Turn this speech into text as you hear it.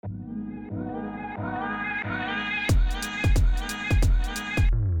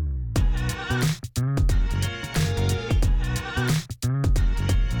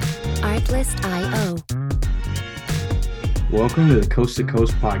Twist.io. Welcome to the Coast to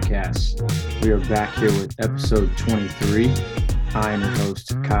Coast podcast. We are back here with episode 23. I am your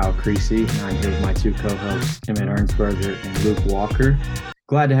host, Kyle Creasy, and I'm here with my two co-hosts, Emmett Ernsberger and Luke Walker.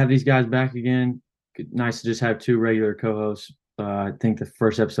 Glad to have these guys back again. Nice to just have two regular co-hosts. I think the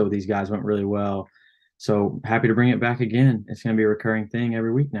first episode with these guys went really well. So happy to bring it back again. It's going to be a recurring thing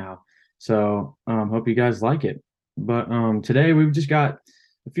every week now. So hope you guys like it. But today we've just got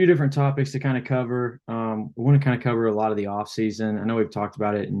a few different topics to kind of cover. We want to kind of cover a lot of the offseason. I know we've talked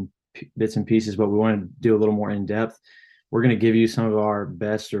about it in bits and pieces, but we want to do a little more in depth. We're going to give you some of our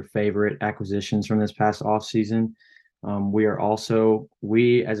best or favorite acquisitions from this past offseason.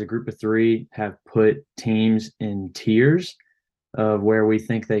 We as a group of three have put teams in tiers of where we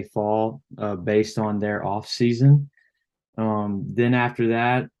think they fall based on their offseason. Then after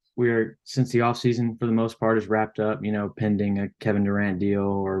that, since the offseason for the most part is wrapped up, pending a Kevin Durant deal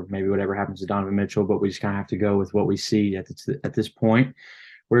or maybe whatever happens to Donovan Mitchell, but we just kind of have to go with what we see at this point.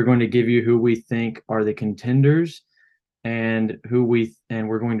 We're going to give you who we think are the contenders and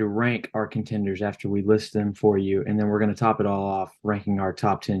we're going to rank our contenders after we list them for you. And then we're going to top it all off, ranking our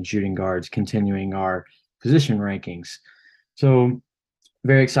top 10 shooting guards, continuing our position rankings. So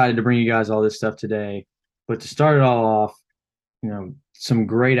very excited to bring you guys all this stuff today. But to start it all off, some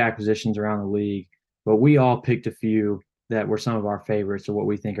great acquisitions around the league, but we all picked a few that were some of our favorites or what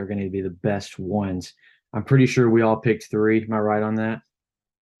we think are going to be the best ones. I'm pretty sure we all picked three. Am I right on that?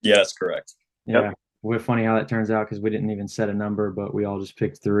 Yeah, that's correct. Yeah. Yep. Well, funny how that turns out because we didn't even set a number, but we all just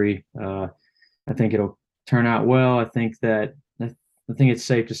picked three. I think it'll turn out well. I think it's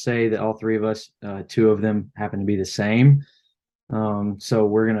safe to say that all three of us, two of them happen to be the same. So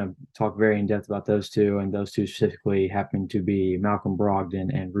we're going to talk very in depth about those two, and those two specifically happen to be Malcolm Brogdon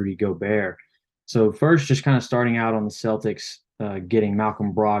and Rudy Gobert. So first, just kind of starting out on the Celtics getting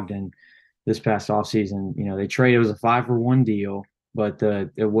Malcolm Brogdon this past offseason. It was a 5-for-1 deal, but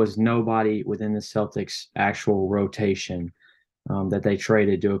there was nobody within the Celtics actual rotation that they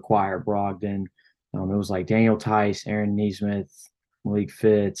traded to acquire Brogdon. It was like Daniel Tice, Aaron Nesmith, Malik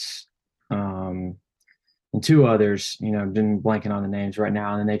Fitz, and two others, been blanking on the names right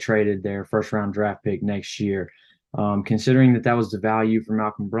now. And then they traded their first-round draft pick next year. Considering that was the value for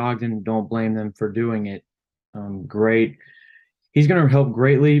Malcolm Brogdon, don't blame them for doing it. Great. He's going to help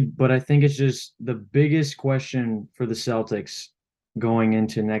greatly, but I think it's just the biggest question for the Celtics going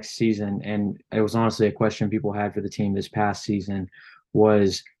into next season, and it was honestly a question people had for the team this past season,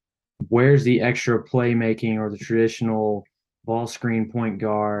 was where's the extra playmaking or the traditional ball screen point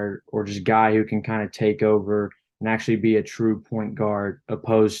guard or just guy who can kind of take over and actually be a true point guard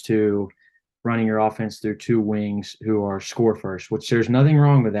opposed to running your offense through two wings who are score first, which there's nothing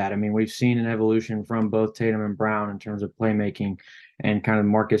wrong with that. I mean, we've seen an evolution from both Tatum and Brown in terms of playmaking and kind of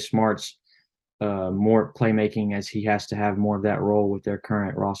Marcus Smart's more playmaking as he has to have more of that role with their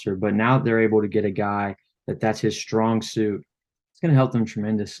current roster. But now they're able to get a guy that's his strong suit. It's going to help them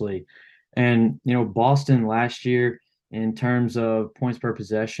tremendously. And, Boston last year, in terms of points per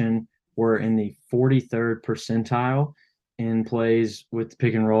possession, were in the 43rd percentile in plays with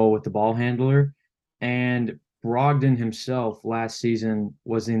pick and roll with the ball handler. And Brogdon himself last season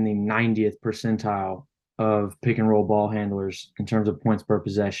was in the 90th percentile of pick and roll ball handlers in terms of points per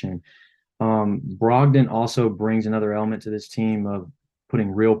possession. Brogdon also brings another element to this team of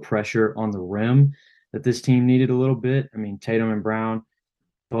putting real pressure on the rim that this team needed a little bit. I mean, Tatum and Brown,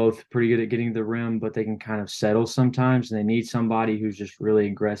 both pretty good at getting to the rim, but they can kind of settle sometimes, and they need somebody who's just really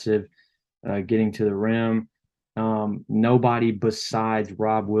aggressive getting to the rim. Nobody besides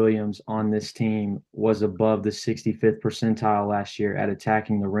Rob Williams on this team was above the 65th percentile last year at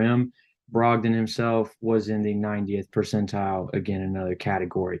attacking the rim. Brogdon himself was in the 90th percentile, again, another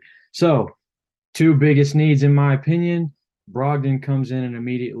category. So, two biggest needs, in my opinion. Brogdon comes in and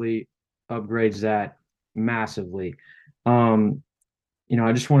immediately upgrades that massively.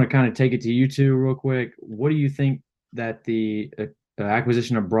 I just want to kind of take it to you two real quick. What do you think that the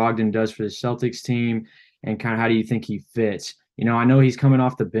acquisition of Brogdon does for the Celtics team, and kind of how do you think he fits? I know he's coming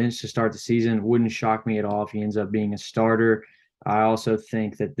off the bench to start the season. Wouldn't shock me at all if he ends up being a starter. I also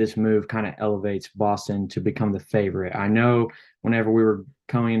think that this move kind of elevates Boston to become the favorite. I know whenever we were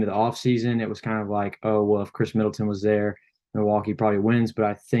coming into the offseason, it was kind of like, oh, well, if Chris Middleton was there, Milwaukee probably wins, but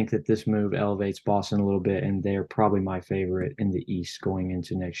I think that this move elevates Boston a little bit, and they're probably my favorite in the East going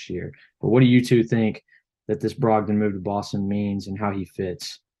into next year. But what do you two think that this Brogdon move to Boston means and how he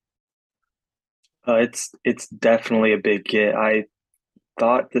fits? It's definitely a big get. I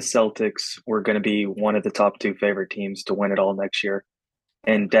thought the Celtics were going to be one of the top two favorite teams to win it all next year.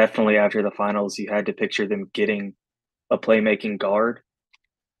 And definitely after the finals, you had to picture them getting a playmaking guard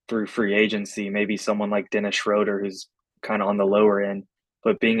through free agency, maybe someone like Dennis Schroeder, who's kind of on the lower end,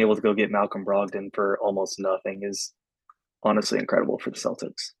 but being able to go get Malcolm Brogdon for almost nothing is honestly incredible for the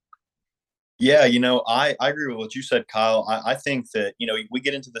Celtics. Yeah, I agree with what you said, Kyle. I think that, we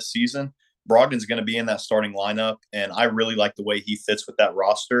get into the season, Brogdon's going to be in that starting lineup, and I really like the way he fits with that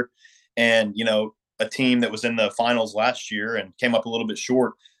roster. And, a team that was in the finals last year and came up a little bit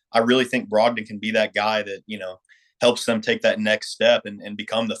short, I really think Brogdon can be that guy that, helps them take that next step and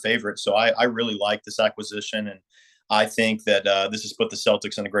become the favorite. So I really like this acquisition, and I think that this has put the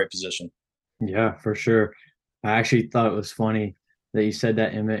Celtics in a great position. Yeah, for sure. I actually thought it was funny that you said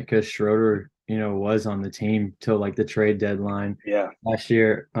that, Emmett, because Schroeder, was on the team till like the trade deadline Yeah. last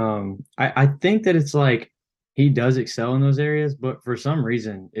year. I think that it's like he does excel in those areas, but for some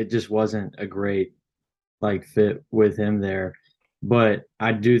reason it just wasn't a great like fit with him there. But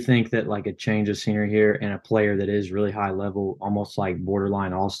I do think that like a change of scenery here and a player that is really high level, almost like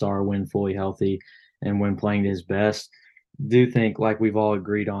borderline all-star when fully healthy and when playing to his best, do think like we've all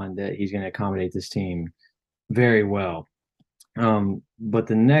agreed on that he's going to accommodate this team very well. But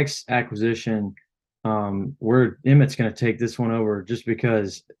the next acquisition, where Emmett's going to take this one over just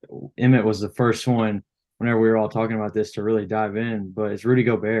because Emmett was the first one whenever we were all talking about this to really dive in. But it's Rudy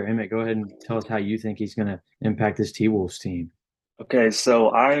Gobert. Emmett, go ahead and tell us how you think he's going to impact this T-Wolves team. Okay,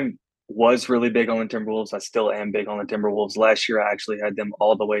 so I was really big on the Timberwolves. I still am big on the Timberwolves. Last year, I actually had them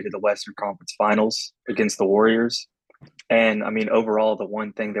all the way to the Western Conference Finals against the Warriors. And I mean, overall, the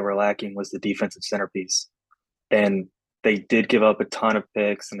one thing they were lacking was the defensive centerpiece. And they did give up a ton of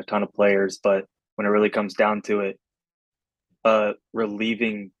picks and a ton of players, but when it really comes down to it,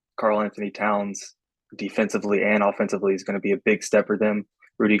 relieving Karl Anthony Towns defensively and offensively is going to be a big step for them.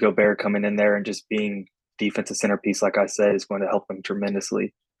 Rudy Gobert coming in there and just being defensive centerpiece, like I said, is going to help them tremendously.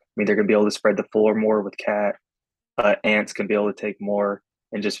 I mean, they're going to be able to spread the floor more with Cat. Ants can be able to take more,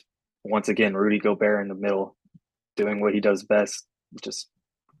 and just once again, Rudy Gobert in the middle, doing what he does best, just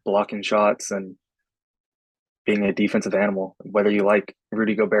blocking shots and being a defensive animal. Whether you like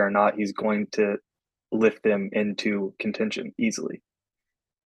Rudy Gobert or not, he's going to lift them into contention easily.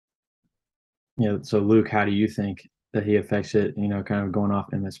 Yeah. So Luke, how do you think that he affects it? Kind of going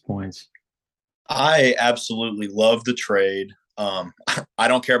off Emmett's points. I absolutely love the trade. I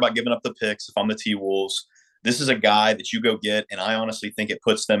don't care about giving up the picks if I'm the T-Wolves. This is a guy that you go get, and I honestly think it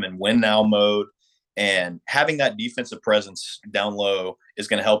puts them in win-now mode. And having that defensive presence down low is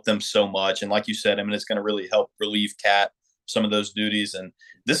going to help them so much. And like you said, I mean, it's going to really help relieve Cat some of those duties. And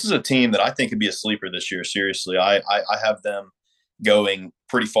this is a team that I think could be a sleeper this year. Seriously, I have them going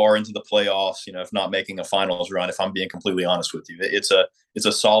pretty far into the playoffs, if not making a finals run, if I'm being completely honest with you. It's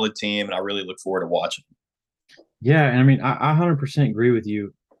a solid team, and I really look forward to watching. Yeah, and I mean, I 100% agree with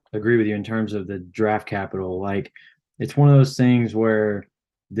you. Agree with you in terms of the draft capital. Like, it's one of those things where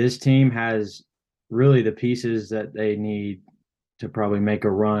this team has really the pieces that they need to probably make a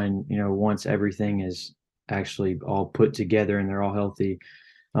run. Once everything is actually all put together and they're all healthy.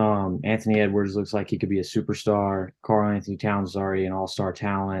 Anthony Edwards looks like he could be a superstar. Karl Anthony Towns is already an all-star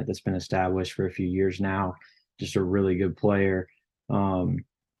talent that's been established for a few years now. Just a really good player.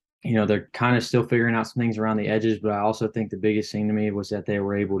 They're kind of still figuring out some things around the edges, but I also think the biggest thing to me was that they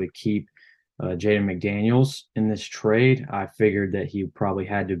were able to keep Jaden McDaniels in this trade. I figured that he probably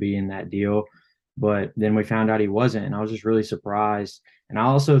had to be in that deal, but then we found out he wasn't, and I was just really surprised. And I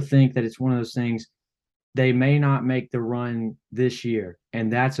also think that it's one of those things, they may not make the run this year,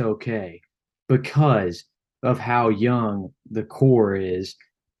 and that's okay because of how young the core is.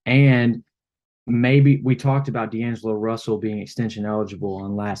 And maybe we talked about D'Angelo Russell being extension eligible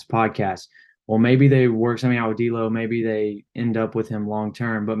on last podcast. Well, maybe they work something out with D'Lo. Maybe they end up with him long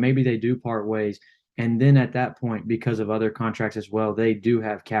term, but maybe they do part ways. And then at that point, because of other contracts as well, they do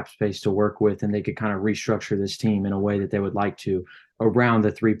have cap space to work with, and they could kind of restructure this team in a way that they would like to around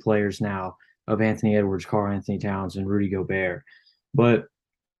the three players now of Anthony Edwards, Karl Anthony Towns, and Rudy Gobert. But,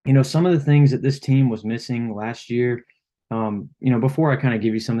 some of the things that this team was missing last year, before I kind of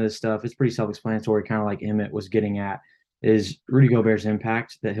give you some of this stuff, it's pretty self-explanatory, kind of like Emmett was getting at, is Rudy Gobert's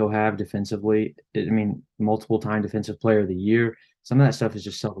impact that he'll have defensively. Multiple time defensive player of the year. Some of that stuff is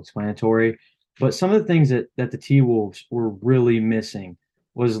just self-explanatory. But some of the things that the T-Wolves were really missing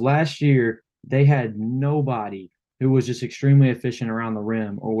was last year they had nobody who was just extremely efficient around the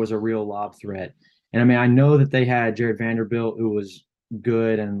rim or was a real lob threat. And I know that they had Jared Vanderbilt, who was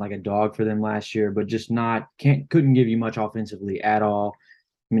good and like a dog for them last year, but just couldn't give you much offensively at all.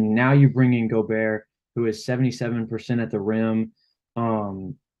 Now you bring in Gobert, who is 77% at the rim.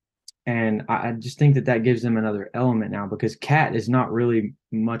 And I just think that gives them another element now, because Cat is not really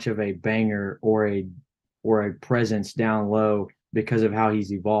much of a banger or a presence down low because of how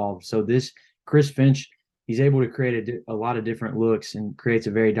he's evolved. So this Chris Finch, he's able to create a lot of different looks and creates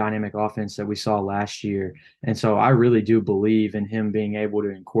a very dynamic offense that we saw last year. And so I really do believe in him being able to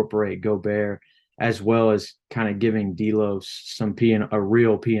incorporate Gobert as well as kind of giving D'Lo a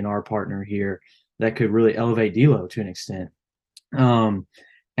real P&R partner here that could really elevate D'Lo to an extent.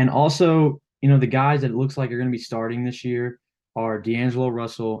 And also, the guys that it looks like are going to be starting this year are D'Angelo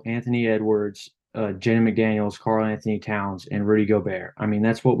Russell, Anthony Edwards, Jaden McDaniels, Karl Anthony Towns, and Rudy Gobert. I mean,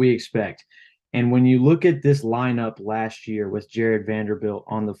 that's what we expect. And when you look at this lineup last year with Jared Vanderbilt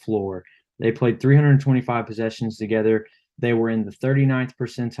on the floor, they played 325 possessions together. They were in the 39th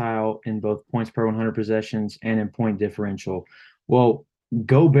percentile in both points per 100 possessions and in point differential. Well,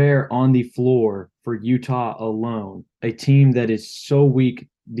 Gobert on the floor for Utah alone, a team that is so weak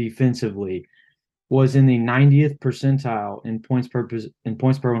defensively, was in the 90th percentile in points per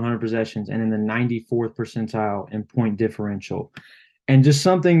 100 possessions and in the 94th percentile in point differential. And just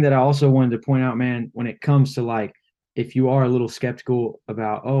something that I also wanted to point out, man, when it comes to like, if you are a little skeptical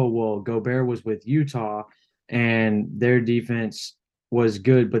about, oh, well, Gobert was with Utah and their defense was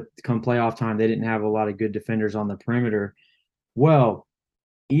good, but come playoff time, they didn't have a lot of good defenders on the perimeter. Well,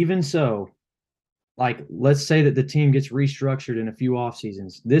 even so, like, let's say that the team gets restructured in a few off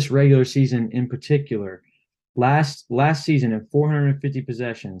seasons. This regular season in particular, last season in 450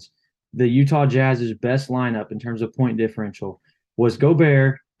 possessions, the Utah Jazz's best lineup in terms of point differential was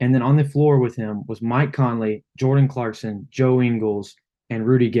Gobert, and then on the floor with him was Mike Conley, Jordan Clarkson, Joe Ingles, and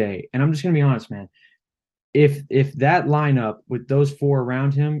Rudy Gay. And I'm just going to be honest, man. If that lineup with those four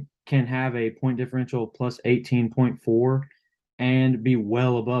around him can have a point differential plus 18.4 and be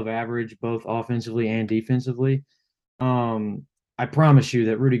well above average both offensively and defensively, I promise you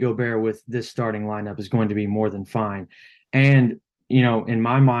that Rudy Gobert with this starting lineup is going to be more than fine. And, in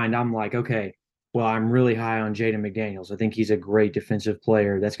my mind, I'm like, okay, well, I'm really high on Jaden McDaniels. I think he's a great defensive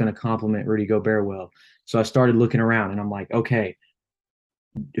player that's going to complement Rudy Gobert well. So I started looking around and I'm like, okay,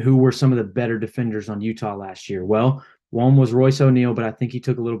 who were some of the better defenders on Utah last year? Well, one was Royce O'Neal, but I think he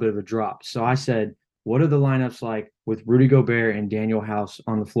took a little bit of a drop. So I said, what are the lineups like with Rudy Gobert and Daniel House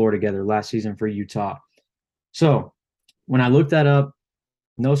on the floor together last season for Utah? So when I looked that up,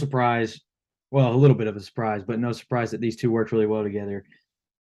 no surprise. Well, a little bit of a surprise, but no surprise that these two worked really well together.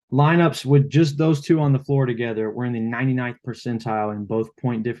 Lineups with just those two on the floor together were in the 99th percentile in both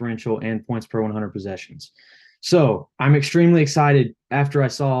point differential and points per 100 possessions. So I'm extremely excited after I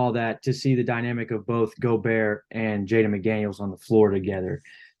saw all that to see the dynamic of both Gobert and Jaden McDaniels on the floor together.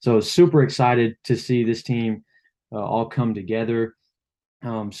 So super excited to see this team all come together.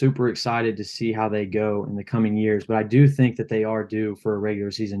 Super excited to see how they go in the coming years. But I do think that they are due for a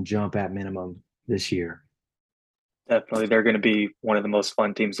regular season jump at minimum this year. Definitely, they're going to be one of the most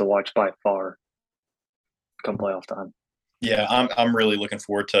fun teams to watch by far come playoff time. Yeah, I'm really looking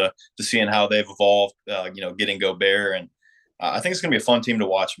forward to seeing how they've evolved. Getting Gobert, and I think it's going to be a fun team to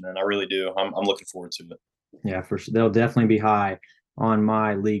watch, man. I really do. I'm looking forward to it. Yeah, for sure. They'll definitely be high on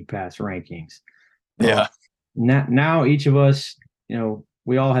my League Pass rankings. Yeah. Now each of us,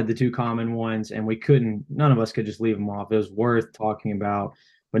 we all had the two common ones, and none of us could just leave them off. It was worth talking about.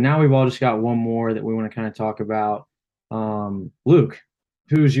 But now we've all just got one more that we want to kind of talk about. Luke,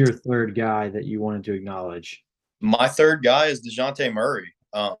 who's your third guy that you wanted to acknowledge? My third guy is DeJounte Murray.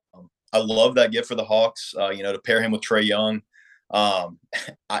 I love that gift for the Hawks, to pair him with Trae Young.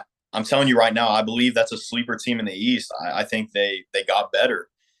 I'm telling you right now, I believe that's a sleeper team in the East. I think they got better.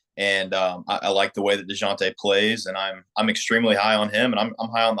 And I like the way that DeJounte plays, and I'm extremely high on him, and I'm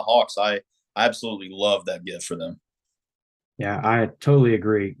high on the Hawks. I absolutely love that gift for them. Yeah, I totally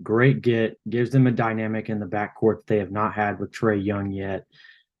agree. Great get. Gives them a dynamic in the backcourt that they have not had with Trae Young yet.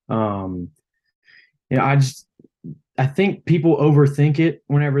 I think people overthink it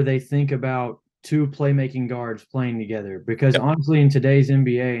whenever they think about two playmaking guards playing together, because honestly, in today's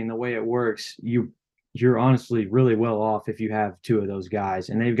NBA and the way it works, you're honestly really well off if you have two of those guys,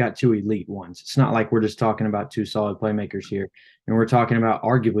 and they've got two elite ones. It's not like we're just talking about two solid playmakers here, and we're talking about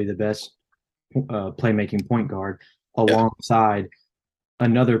arguably the best playmaking point guard alongside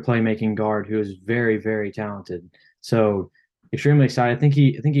another playmaking guard who is very, very talented. So extremely excited. I think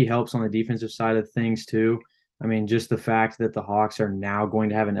he helps on the defensive side of things too. I mean, just the fact that the Hawks are now going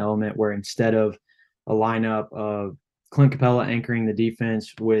to have an element where instead of a lineup of Clint Capella anchoring the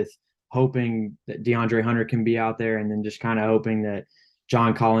defense with hoping that DeAndre Hunter can be out there, and then just kind of hoping that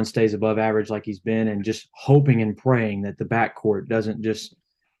John Collins stays above average like he's been, and just hoping and praying that the backcourt doesn't just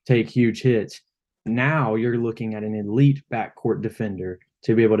take huge hits. Now you're looking at an elite backcourt defender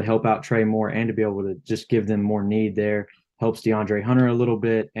to be able to help out Trae more and to be able to just give them more need there. Helps DeAndre Hunter a little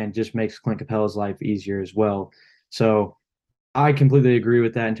bit and just makes Clint Capella's life easier as well. So I completely agree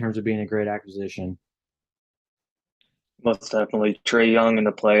with that in terms of being a great acquisition. Most definitely. Trey Young in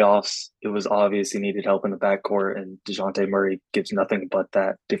the playoffs, it was obvious he needed help in the backcourt, and DeJounte Murray gives nothing but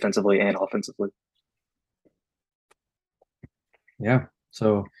that defensively and offensively. Yeah.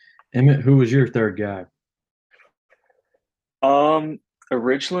 So, Emmett, who was your third guy? Um,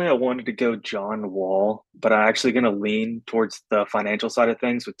 Originally I wanted to go John Wall, but I'm actually going to lean towards the financial side of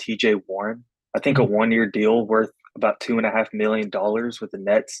things with TJ Warren. I think a 1 year deal worth about $2.5 million with the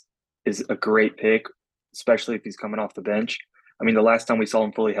Nets is a great pick, especially if he's coming off the bench. I mean, the last time we saw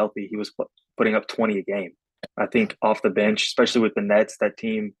him fully healthy, he was putting up 20 a game. I think off the bench, especially with the Nets, that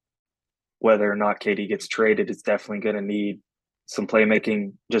team, whether or not KD gets traded, is definitely going to need some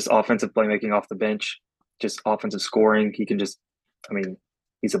playmaking, just offensive playmaking off the bench, just offensive scoring. He can just, I mean,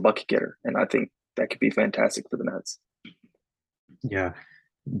 he's a bucket getter, and I think that could be fantastic for the Nets. Yeah,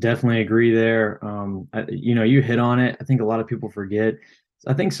 definitely agree there. You hit on it. I think a lot of people forget.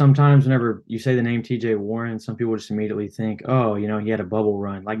 I think sometimes whenever you say the name TJ Warren, some people just immediately think, oh, he had a bubble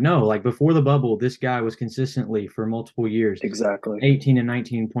run. Like, no, like before the bubble, this guy was consistently for multiple years, Exactly. 18 and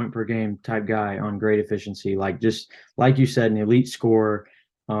 19 point per game type guy on great efficiency. Like just like you said, an elite scorer.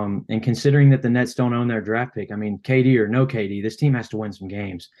 And considering that the Nets don't own their draft pick, I mean, KD or no KD, this team has to win some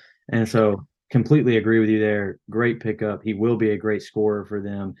games. And so completely agree with you there. Great pickup. He will be a great scorer for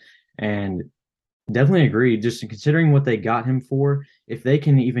them. And definitely agree. Just considering what they got him for, if they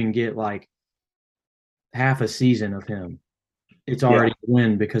can even get like half a season of him, it's Yeah. already a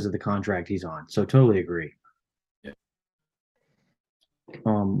win because of the contract he's on. So totally agree. Yeah.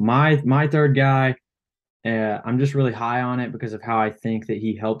 My third guy, I'm just really high on it because of how I think that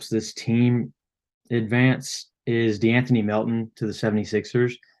he helps this team advance is DeAnthony Melton to the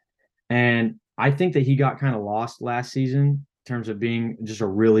 76ers. And I think that he got kind of lost last season in terms of being just a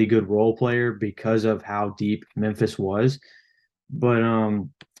really good role player because of how deep Memphis was. But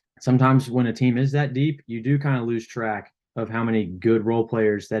sometimes when a team is that deep, you do kind of lose track of how many good role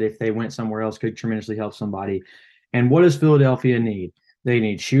players that if they went somewhere else could tremendously help somebody. And what does Philadelphia need? They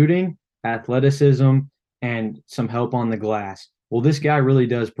need shooting, athleticism, and some help on the glass. Well, this guy really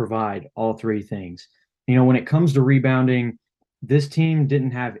does provide all three things. When it comes to rebounding, this team didn't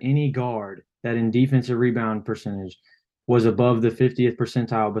have any guard that in defensive rebound percentage was above the 50th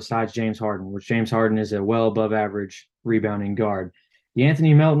percentile besides James Harden, which James Harden is a well above average rebounding guard.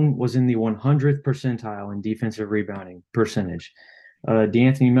 DeAnthony Melton was in the 100th percentile in defensive rebounding percentage.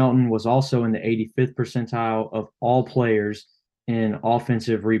 DeAnthony Melton was also in the 85th percentile of all players in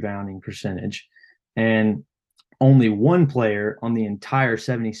offensive rebounding percentage. And only one player on the entire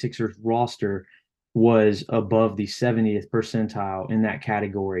 76ers roster was above the 70th percentile in that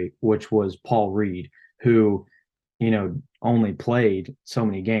category, which was Paul Reed, who, only played so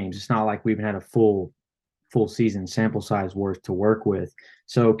many games. It's not like we even had a full season sample size worth to work with.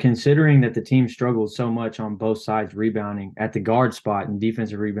 So considering that the team struggled so much on both sides rebounding at the guard spot and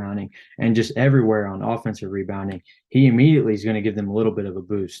defensive rebounding and just everywhere on offensive rebounding, he immediately is going to give them a little bit of a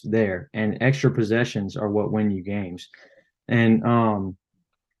boost there. And extra possessions are what win you games. And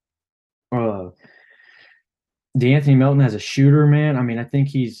DeAnthony Melton as a shooter, man. I mean, I think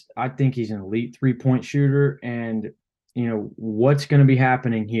he's an elite 3-point shooter. And what's going to be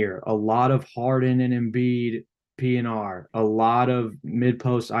happening here? A lot of Harden and Embiid P&R, a lot of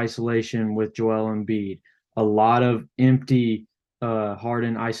mid-post isolation with Joel Embiid, a lot of empty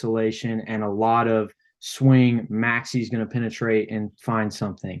Harden isolation, and a lot of swing. Maxi's going to penetrate and find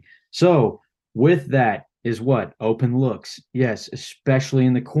something. So with that is what? Open looks. Yes, especially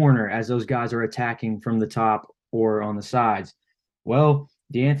in the corner as those guys are attacking from the top or on the sides. Well,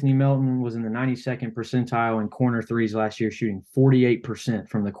 DeAnthony Melton was in the 92nd percentile in corner threes last year, shooting 48%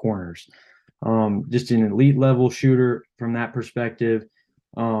 from the corners. Just an elite level shooter from that perspective.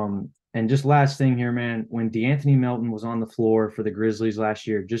 And just last thing here, man, when DeAnthony Melton was on the floor for the Grizzlies last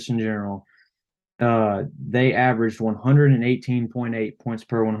year, just in general, they averaged 118.8 points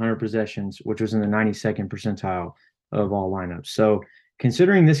per 100 possessions, which was in the 92nd percentile of all lineups. So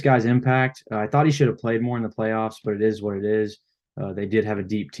considering this guy's impact, I thought he should have played more in the playoffs, but it is what it is. They did have a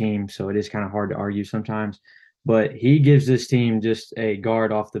deep team, so it is kind of hard to argue sometimes. But he gives this team just a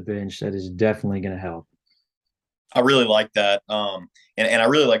guard off the bench that is definitely going to help. I really like that. And I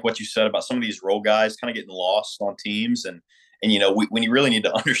really like what you said about some of these role guys kind of getting lost on teams. And when you really need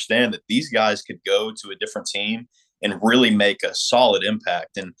to understand that these guys could go to a different team and really make a solid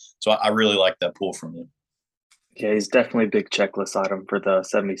impact. And so I really like that pull from you. Yeah, he's definitely a big checklist item for the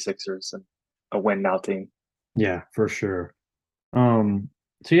 76ers and a win now team. Yeah, for sure.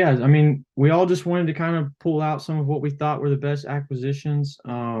 So yeah, I mean, we all just wanted to kind of pull out some of what we thought were the best acquisitions.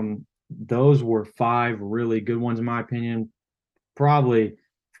 Those were 5 really good ones in my opinion. probably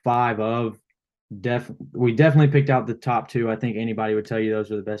we definitely picked out the top two. I think anybody would tell you those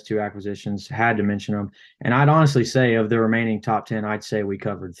were the best two acquisitions. Had to mention them. And I'd honestly say of the remaining top 10, I'd say we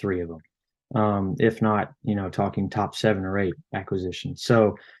covered three of them. If not, talking top 7 or 8 acquisitions.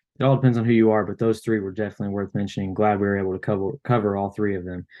 So it all depends on who you are, but those three were definitely worth mentioning. Glad we were able to cover all three of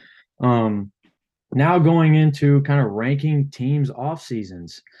them. Now going into kind of ranking teams off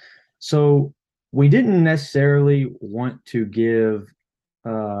seasons. So we didn't necessarily want to give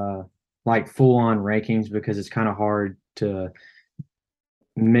like full on rankings because it's kind of hard to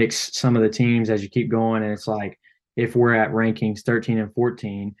mix some of the teams as you keep going. And it's like if we're at rankings 13 and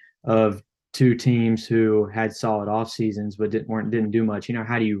 14 of two teams who had solid off seasons but didn't do much,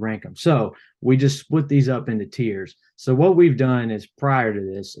 how do you rank them? So we just split these up into tiers. So what we've done is prior to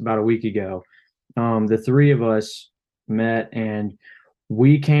this, about a week ago, the three of us met and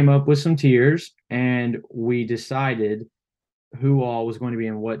we came up with some tiers and we decided who all was going to be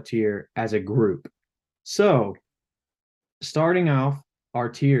in what tier as a group. So starting off our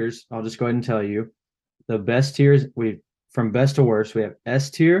tiers, I'll just go ahead and tell you the best tiers from best to worst, we have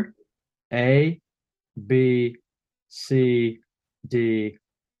S tier, A, B, C, D,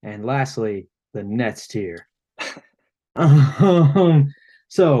 and lastly, the Nets tier.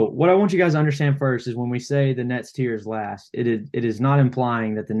 So what I want you guys to understand first is when we say the Nets tier is last, it is not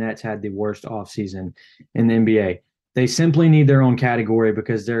implying that the Nets had the worst offseason in the NBA. They simply need their own category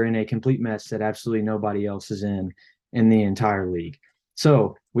because they're in a complete mess that absolutely nobody else is in the entire league.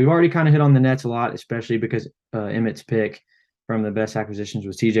 So we've already kind of hit on the Nets a lot, especially because Emmett's pick from the best acquisitions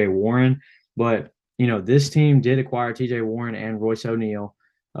was TJ Warren. But, this team did acquire TJ Warren and Royce O'Neal.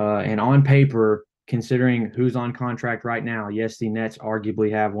 And on paper, considering who's on contract right now, yes, the Nets arguably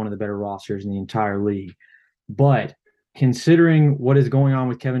have one of the better rosters in the entire league. But considering what is going on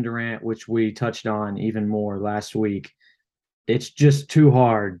with Kevin Durant, which we touched on even more last week, it's just too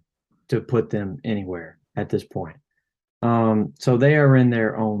hard to put them anywhere at this point. So they are in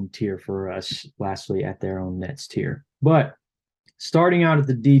their own tier for us, lastly, at their own Nets tier. But starting out at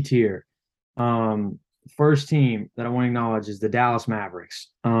the D tier, first team that I want to acknowledge is the Dallas Mavericks.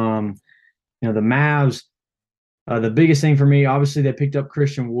 The Mavs, the biggest thing for me, obviously, they picked up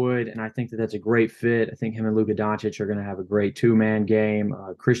Christian Wood, and I think that that's a great fit. I think him and Luka Doncic are going to have a great two-man game.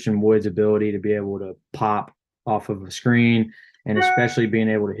 Christian Wood's ability to be able to pop off of a screen and especially being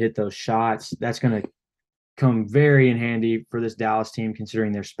able to hit those shots, that's going to come very in handy for this Dallas team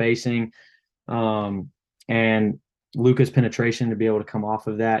considering their spacing. And Luka's penetration to be able to come off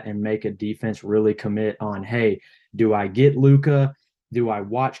of that and make a defense really commit on, hey, do I get Luka? Do I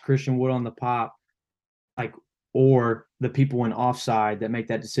watch Christian Wood on the pop? Or the people in offside that make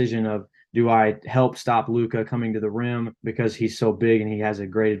that decision of, do I help stop Luka coming to the rim because he's so big and he has a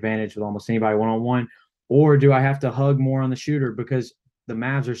great advantage with almost anybody one-on-one? Or do I have to hug more on the shooter because the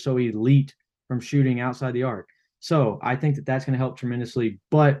Mavs are so elite from shooting outside the arc? So I think that that's going to help tremendously.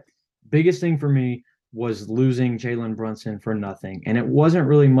 But biggest thing for me was losing Jalen Brunson for nothing. And it wasn't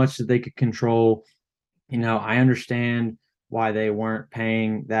really much that they could control. I understand why they weren't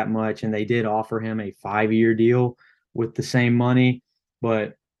paying that much, and they did offer him a 5-year deal with the same money.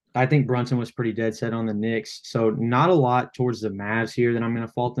 But I think Brunson was pretty dead set on the Knicks. So not a lot towards the Mavs here that I'm going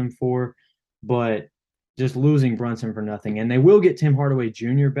to fault them for, but just losing Brunson for nothing. And they will get Tim Hardaway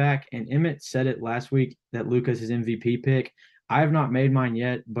Jr. back. And Emmett said it last week that Luka's his MVP pick. I have not made mine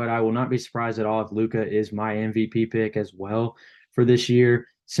yet, but I will not be surprised at all if Luka is my MVP pick as well for this year,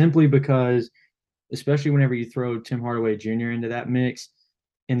 simply because, especially whenever you throw Tim Hardaway Jr. into that mix,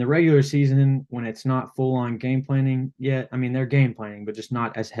 in the regular season, when it's not full-on game planning yet, I mean, they're game planning, but just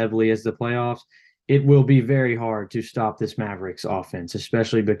not as heavily as the playoffs, it will be very hard to stop this Mavericks offense,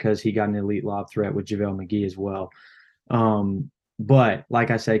 especially because he got an elite lob threat with JaVale McGee as well. But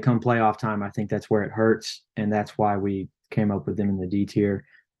like I say, come playoff time, I think that's where it hurts, and that's why we came up with them in the D tier,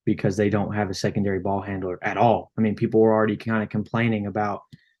 because they don't have a secondary ball handler at all. I mean, people were already kind of complaining about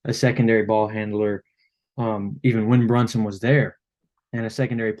a secondary ball handler even when Brunson was there, and a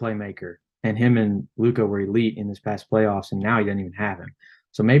secondary playmaker. And him and Luka were elite in this past playoffs, and now he doesn't even have him.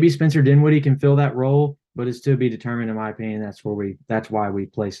 So maybe Spencer Dinwiddie can fill that role, but it's to be determined, in my opinion. That's why we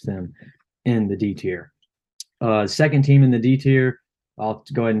placed them in the D tier. Second team in the D tier, I'll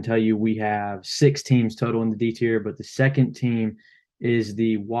go ahead and tell you we have 6 teams total in the D tier, but the second team is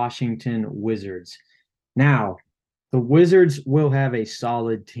the Washington Wizards. Now, the Wizards will have a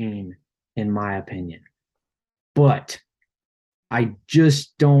solid team, in my opinion, but I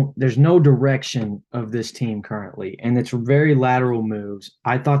just don't – there's no direction of this team currently, and it's very lateral moves.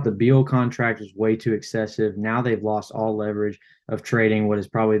 I thought the Beal contract was way too excessive. Now they've lost all leverage of trading what is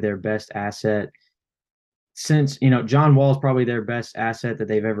probably their best asset since, John Wall is probably their best asset that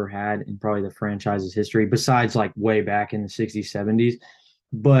they've ever had in probably the franchise's history, besides like way back in the 60s, 70s.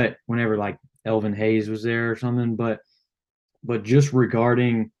 But whenever like Elvin Hayes was there or something, but just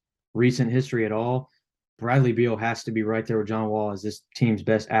regarding recent history at all, Bradley Beal has to be right there with John Wall as this team's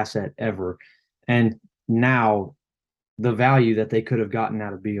best asset ever. And now the value that they could have gotten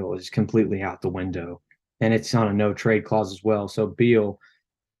out of Beal is completely out the window. And it's on a no trade clause as well. So Beal,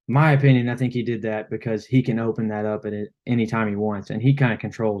 my opinion, I think he did that because he can open that up at any time he wants, and he kind of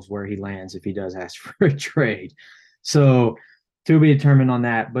controls where he lands if he does ask for a trade. So to be determined on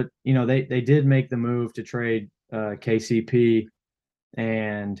that. But they did make the move to trade KCP,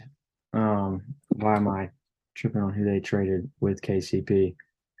 and why am I tripping on who they traded with KCP?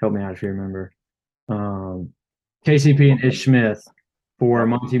 Help me out if you remember. KCP and Ish Smith for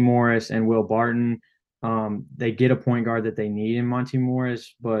Monty Morris and Will Barton. They get a point guard that they need in Monty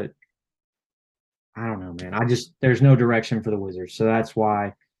Morris, but I don't know, man. There's no direction for the Wizards. So that's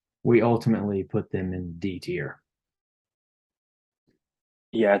why we ultimately put them in D tier.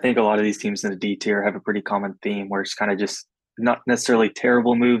 Yeah, I think a lot of these teams in the D tier have a pretty common theme where it's kind of just not necessarily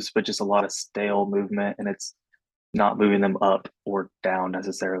terrible moves, but just a lot of stale movement, and it's not moving them up or down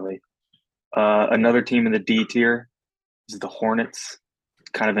necessarily. Another team in the D tier is the Hornets.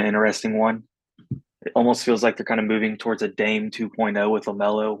 Kind of an interesting one. It almost feels like they're kind of moving towards a Dame 2.0 with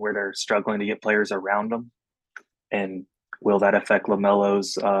LaMelo, where they're struggling to get players around them. And will that affect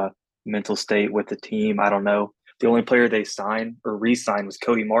LaMelo's mental state with the team? I don't know. The only player they signed or re-signed was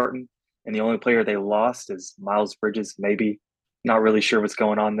Cody Martin, and the only player they lost is Miles Bridges. Maybe not really sure what's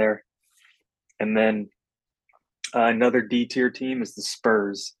going on there. And then another D tier team is the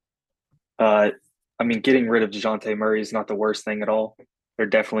Spurs. Getting rid of DeJounte Murray is not the worst thing at all. They're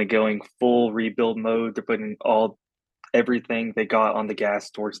definitely going full rebuild mode. They're putting everything they got on the gas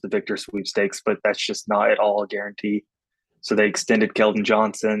towards the Victor sweepstakes, but that's just not at all a guarantee. So they extended Keldon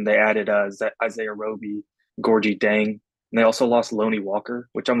Johnson. They added Isaiah Roby, Gorgie Dang, and they also lost Lonnie Walker,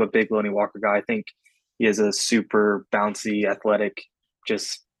 which I'm a big Lonnie Walker guy. I think he has a super bouncy, athletic,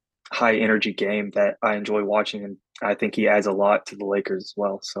 just high energy game that I enjoy watching, and I think he adds a lot to the Lakers as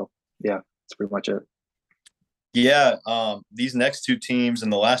well. So yeah, that's pretty much it. Yeah, these next two teams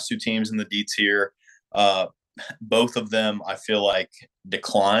and the last two teams in the D tier, both of them I feel like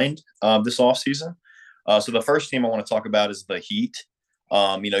declined this offseason. So the first team I want to talk about is the Heat.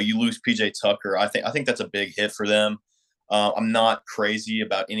 You lose PJ Tucker. I think that's a big hit for them. I'm not crazy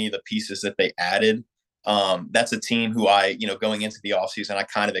about any of the pieces that they added. That's a team who going into the offseason, I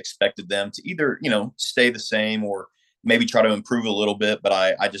kind of expected them to either, stay the same or maybe try to improve a little bit, but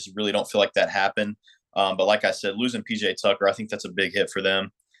I just really don't feel like that happened. But like I said, losing PJ Tucker, I think that's a big hit for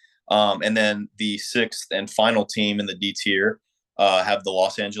them. And then the sixth and final team in the D tier have the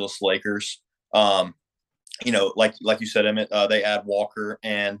Los Angeles Lakers. Like you said, Emmett, they add Walker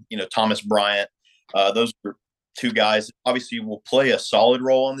and, Thomas Bryant. Those are two guys that obviously will play a solid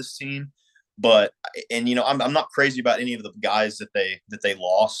role on this team. But I'm not crazy about any of the guys that they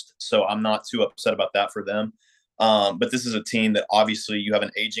lost, so I'm not too upset about that for them. But this is a team that obviously you have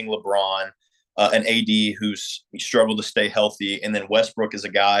an aging LeBron, an AD who's struggled to stay healthy, and then Westbrook is a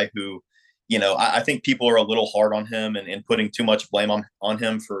guy who, I think people are a little hard on him and putting too much blame on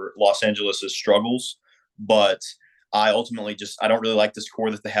him for Los Angeles's struggles. But I ultimately I don't really like this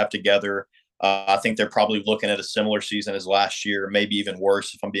core that they have together. I think they're probably looking at a similar season as last year, maybe even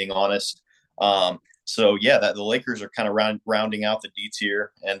worse, if I'm being honest. So yeah, the Lakers are kind of rounding out the D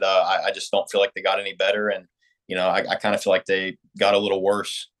tier, and I just don't feel like they got any better, and I kind of feel like they got a little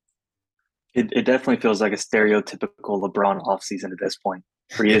worse. It definitely feels like a stereotypical LeBron offseason at this point,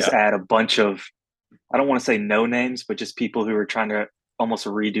 where you just add a bunch of, I don't want to say no names, but just people who are trying to almost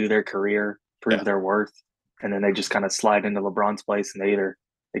redo their career, prove their worth, and then they just kind of slide into LeBron's place and they either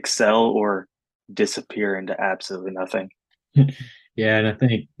excel or disappear into absolutely nothing. Yeah, and I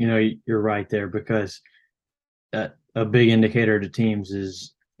think you're right there, because a big indicator to teams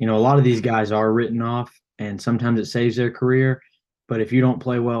is a lot of these guys are written off, and sometimes it saves their career. But if you don't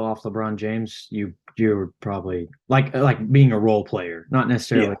play well off LeBron James, you're probably like being a role player, not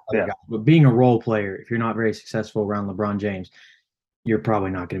necessarily guys, but being a role player. If you're not very successful around LeBron James, you're probably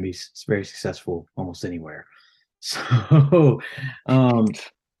not going to be very successful almost anywhere. So,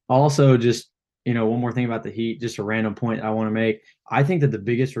 also just one more thing about the Heat, just a random point I want to make. I think that the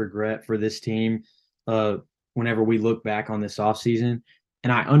biggest regret for this team, whenever we look back on this offseason,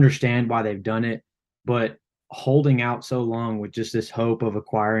 and I understand why they've done it, but holding out so long with just this hope of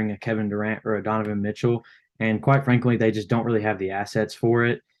acquiring a Kevin Durant or a Donovan Mitchell, and quite frankly, they just don't really have the assets for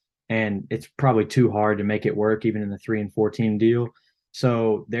it, and it's probably too hard to make it work even in the 3 and 14 deal.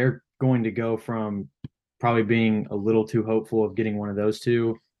 So they're going to go from probably being a little too hopeful of getting one of those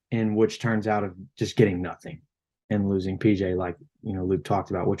two, and which turns out of just getting nothing and losing PJ, like Luke talked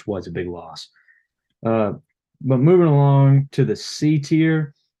about, which was a big loss. But moving along to the C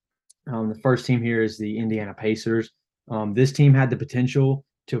tier, the first team here is the Indiana Pacers. This team had the potential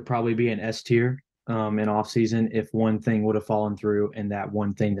to probably be an S tier in offseason if one thing would have fallen through, and that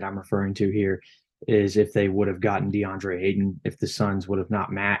one thing that I'm referring to here is if they would have gotten DeAndre Ayton, if the Suns would have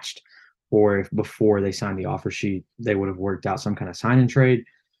not matched, or if before they signed the offer sheet, they would have worked out some kind of sign and trade.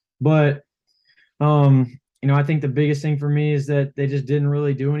 But I think the biggest thing for me is that they just didn't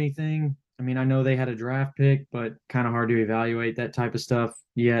really do anything. I mean, I know they had a draft pick, but kind of hard to evaluate that type of stuff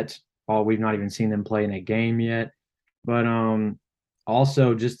yet. We've not even seen them play in a game yet. But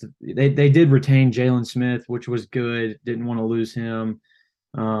also just they did retain Jalen Smith, which was good. Didn't want to lose him.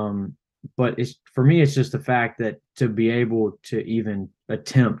 But for me, it's just the fact that to be able to even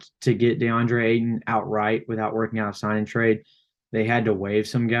attempt to get DeAndre Ayton outright without working out a sign and trade, they had to waive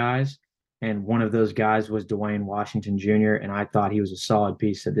some guys. And one of those guys was Dwayne Washington Jr., and I thought he was a solid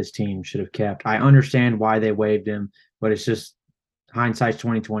piece that this team should have kept. I understand why they waived him, but it's just hindsight's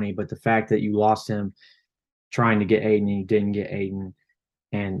 2020. But the fact that you lost him trying to get Ayton and you didn't get Ayton,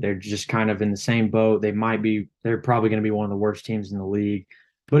 and they're just kind of in the same boat. They're probably going to be one of the worst teams in the league.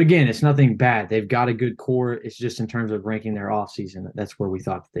 But again, it's nothing bad. They've got a good core. It's just in terms of ranking their offseason, that's where we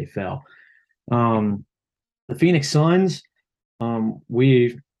thought that they fell. The Phoenix Suns,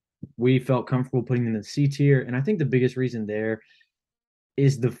 we felt comfortable putting them in the C tier. And I think the biggest reason there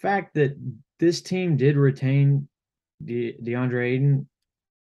is the fact that this team did retain DeAndre Ayton,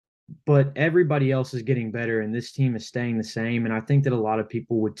 but everybody else is getting better and this team is staying the same. And I think that a lot of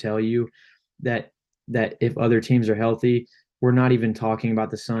people would tell you that if other teams are healthy, we're not even talking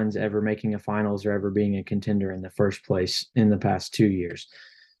about the Suns ever making a finals or ever being a contender in the first place in the past 2 years.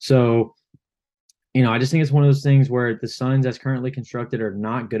 So, I just think it's one of those things where the Suns, as currently constructed, are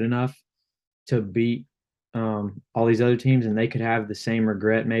not good enough to beat all these other teams, and they could have the same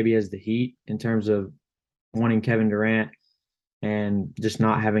regret maybe as the Heat in terms of wanting Kevin Durant and just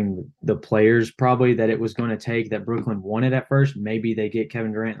not having the players probably that it was going to take that Brooklyn wanted at first. Maybe they get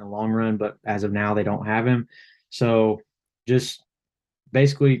Kevin Durant in the long run, but as of now, they don't have him. So just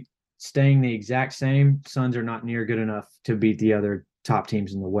basically staying the exact same. Suns are not near good enough to beat the other top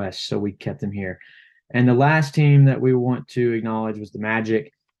teams in the West, so we kept them here. And the last team that we want to acknowledge was the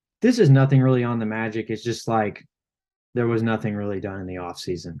Magic. This is nothing really on the Magic. It's just like there was nothing really done in the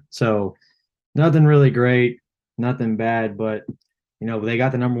offseason. So nothing really great, nothing bad, but, they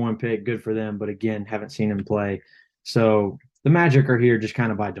got the number one pick. Good for them. But again, haven't seen him play. So the Magic are here just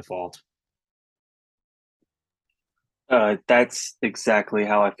kind of by default. That's exactly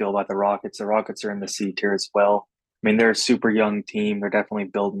how I feel about the Rockets. The Rockets are in the C tier as well. I mean, they're a super young team. They're definitely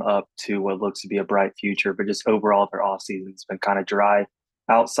building up to what looks to be a bright future, but just overall, their offseason's been kind of dry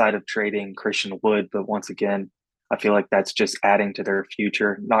outside of trading Christian Wood. But once again, I feel like that's just adding to their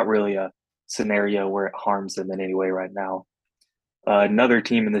future, not really a scenario where it harms them in any way right now. Another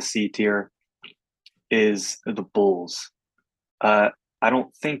team in the C tier is the Bulls. I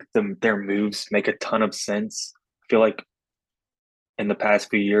don't think their moves make a ton of sense. I feel like in the past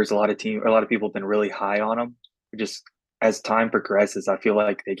few years, a lot of people have been really high on them. Just as time progresses, I feel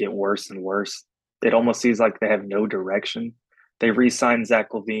like they get worse and worse. It almost seems like they have no direction. They re-signed Zach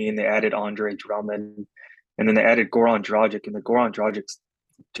LaVine, they added Andre Drummond, and then they added Goran Dragic, and the Goran Dragic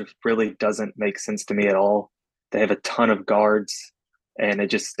just really doesn't make sense to me at all. They have a ton of guards, and it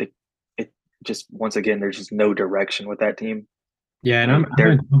just once again, there's just no direction with that team. Yeah, and I'm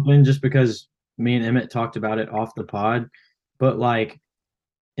going to jump in just because me and Emmett talked about it off the pod, but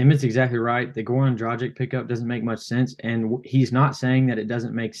Emmett's exactly right. The Goran Dragic pickup doesn't make much sense, and he's not saying that it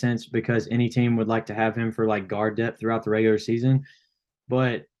doesn't make sense because any team would like to have him for guard depth throughout the regular season.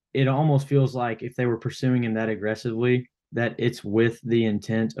 But it almost feels like if they were pursuing him that aggressively, that it's with the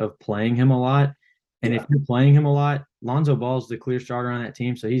intent of playing him a lot. And if you're playing him a lot, Lonzo Ball's the clear starter on that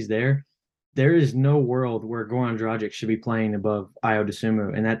team, so he's there. There is no world where Goran Dragic should be playing above Ayo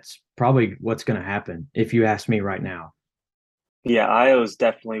Dosunmu, and that's probably what's going to happen if you ask me right now. Yeah, Ayo is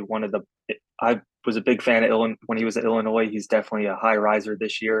definitely one of the – I was a big fan of Illinois when he was at Illinois. He's definitely a high riser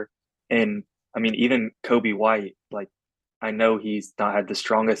this year. And, I mean, even Kobe White, I know he's not had the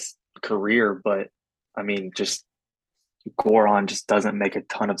strongest career, but, I mean, just Goran just doesn't make a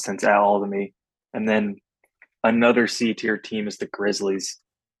ton of sense at all to me. And then another C-tier team is the Grizzlies.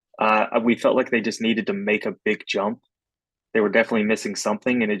 We felt like they just needed to make a big jump. They were definitely missing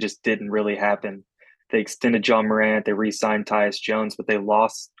something, and it just didn't really happen. They extended John Morant. They re-signed Tyus Jones, but they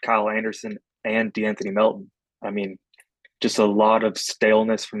lost Kyle Anderson and DeAnthony Melton. I mean, just a lot of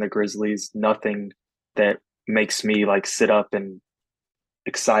staleness from the Grizzlies. Nothing that makes me like sit up and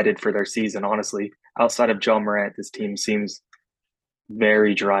excited for their season. Honestly, outside of John Morant, this team seems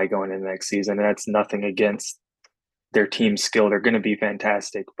very dry going into next season, and that's nothing against their team skill. They're going to be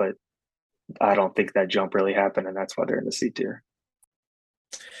fantastic, but I don't think that jump really happened, and that's why they're in the C tier.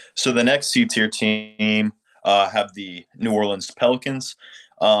 So the next C tier team have the New Orleans Pelicans.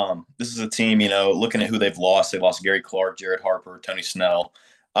 This is a team, looking at who they've lost Gary Clark, Jared Harper, Tony Snell.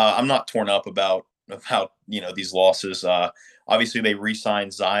 I'm not torn up about these losses. Obviously, they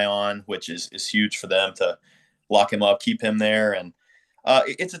re-signed Zion, which is huge for them to lock him up, keep him there. And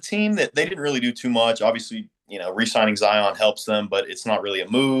it's a team that they didn't really do too much. Obviously, re-signing Zion helps them, but it's not really a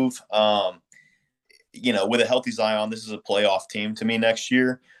move. With a healthy Zion, this is a playoff team to me next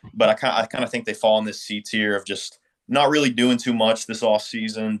year. But I kind of think they fall in this C tier of just not really doing too much this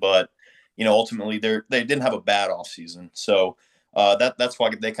offseason. But, ultimately they didn't have a bad offseason. So that's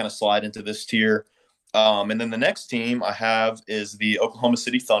why they kind of slide into this tier. And then the next team I have is the Oklahoma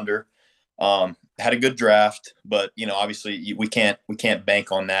City Thunder. Had a good draft, but obviously we can't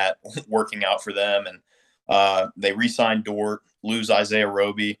bank on that working out for them. And they re-signed Dort, lose Isaiah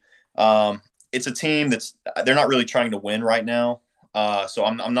Roby. It's a team they're not really trying to win right now. So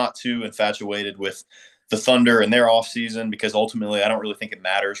I'm not too infatuated with the Thunder and their offseason because ultimately I don't really think it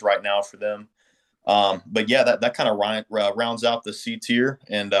matters right now for them. But yeah, that kind of rounds out the C tier.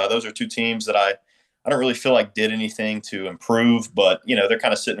 And those are two teams that I don't really feel like did anything to improve, but they're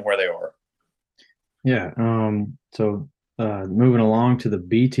kind of sitting where they are. Yeah. So moving along to the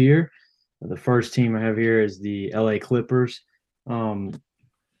B tier, the first team I have here is the LA Clippers.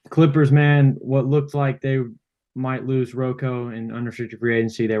 Clippers, man, what looked like they might lose Rocco in unrestricted free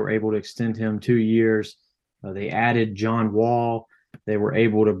agency, they were able to extend him 2 years. They added John Wall. They were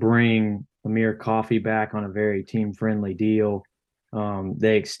able to bring Amir Coffey back on a very team-friendly deal.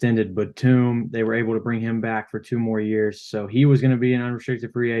 They extended Batum. They were able to bring him back for 2 more years. So he was going to be an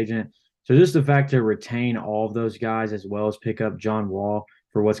unrestricted free agent. So just the fact to retain all of those guys as well as pick up John Wall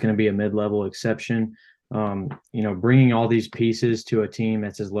for what's going to be a mid-level exception, bringing all these pieces to a team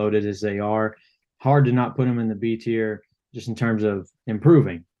that's as loaded as they are, hard to not put them in the B tier just in terms of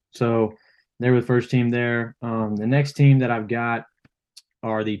improving. So they were the first team there. The next team that I've got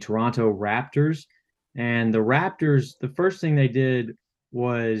are the Toronto Raptors. And the Raptors, the first thing they did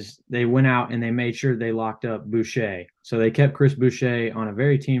was they went out and they made sure they locked up Boucher. So they kept Chris Boucher on a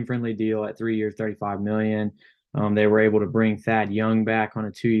very team-friendly deal at 3 years, $35 million. They were able to bring Thad Young back on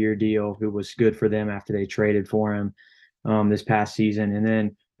a 2-year deal, who was good for them after they traded for him this past season. And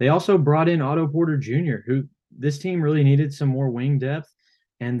then they also brought in Otto Porter Jr., who this team really needed some more wing depth.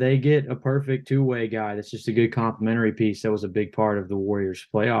 And they get a perfect two-way guy that's just a good complementary piece. That was a big part of the Warriors'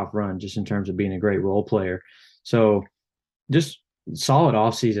 playoff run, just in terms of being a great role player. So just solid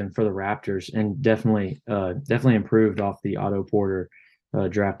offseason for the Raptors, and definitely improved off the Otto Porter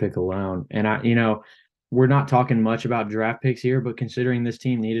draft pick alone. And we're not talking much about draft picks here, but considering this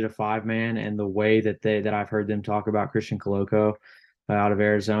team needed a 5-man and the way that I've heard them talk about Christian Coloco out of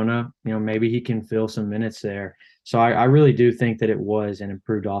Arizona, maybe he can fill some minutes there. So I really do think that it was an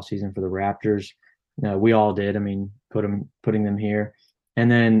improved offseason for the Raptors. We all did. I mean, putting them here. And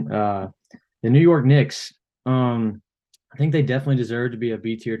then the New York Knicks, I think they definitely deserve to be a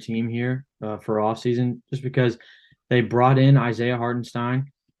B tier team here for offseason, just because they brought in Isaiah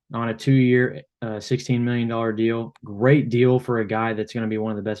Hartenstein on a 2-year, $16 million deal. Great deal for a guy that's going to be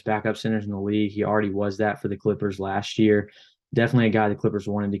one of the best backup centers in the league. He already was that for the Clippers last year. Definitely a guy the Clippers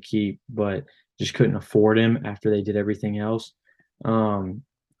wanted to keep, but just couldn't afford him after they did everything else.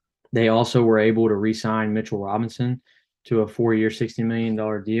 They also were able to re-sign Mitchell Robinson to a 4-year, $60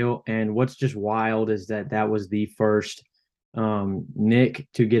 million deal. And what's just wild is that was the first Nick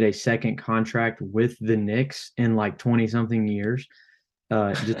to get a second contract with the Knicks in like 20-something years.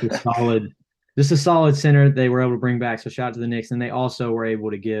 Just a solid center they were able to bring back. So shout out to the Knicks. And they also were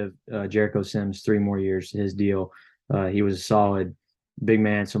able to give Jericho Sims 3 more years to his deal. He was a solid big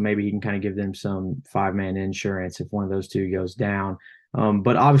man, so maybe he can kind of give them some 5-man insurance if one of those two goes down.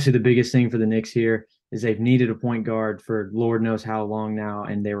 But obviously the biggest thing for the Knicks here is they've needed a point guard for Lord knows how long now,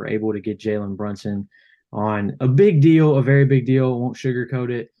 and they were able to get Jalen Brunson on a big deal, a very big deal. Won't sugarcoat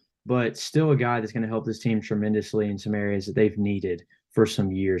it, but still a guy that's going to help this team tremendously in some areas that they've needed for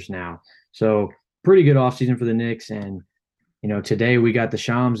some years now. So pretty good offseason for the Knicks. And, today we got the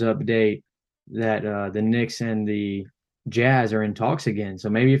Shams update that the Knicks and the Jazz are in talks again. So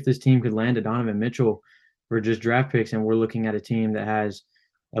maybe if this team could land a Donovan Mitchell for just draft picks, and we're looking at a team that has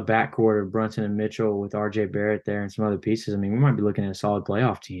a backcourt of Brunson and Mitchell with RJ Barrett there and some other pieces, I mean, we might be looking at a solid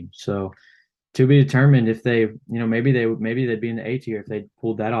playoff team. So to be determined if they, maybe they'd be in the A tier if they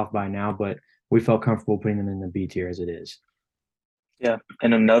pulled that off by now. But we felt comfortable putting them in the B tier as it is. Yeah,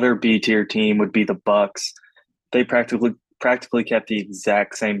 and another B tier team would be the Bucks. They practically kept the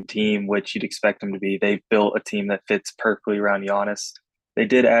exact same team, which you'd expect them to be. They built a team that fits perfectly around Giannis. They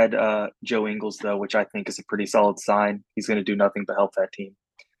did add Joe Ingles, though, which I think is a pretty solid sign. He's going to do nothing but help that team.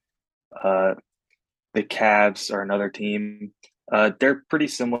 Uh, the Cavs are another team. They're pretty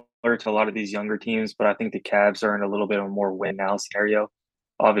similar to a lot of these younger teams, but I think the Cavs are in a little bit of a more win now scenario.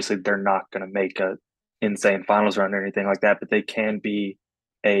 Obviously, they're not going to make a insane finals run or anything like that, but they can be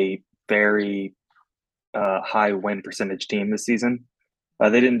a very high win percentage team this season.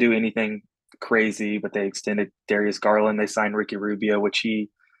 They didn't do anything crazy, but they extended Darius Garland. They signed Ricky Rubio, which he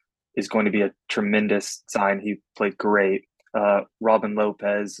is going to be a tremendous sign. He played great. Robin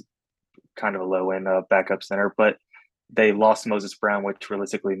Lopez, kind of a low end backup center, but they lost Moses Brown, which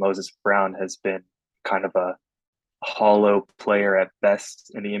realistically Moses Brown has been kind of a hollow player at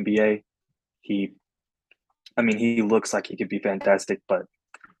best in the NBA. He looks like he could be fantastic, but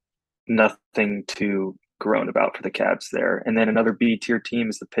nothing to groan about for the Cavs there. And then another B tier team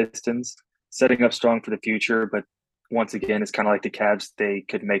is the Pistons, setting up strong for the future, but once again, it's kind of like the Cavs. They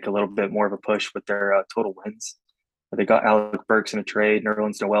could make a little bit more of a push with their total wins. They got Alec Burks in a trade,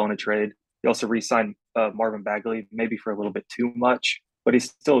 Nerlens Noel in a trade. They also re-signed Marvin Bagley, maybe for a little bit too much, but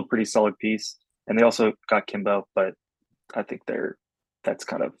he's still a pretty solid piece. And they also got Kimbo, but I think that's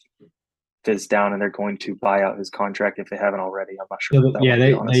kind of fizzed down, and they're going to buy out his contract if they haven't already. I'm not sure. Yeah,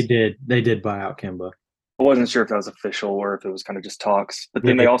 they did buy out Kemba. I wasn't sure if that was official or if it was kind of just talks. But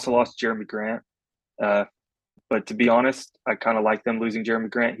then they also lost Jeremy Grant. But to be honest, I kind of like them losing Jeremy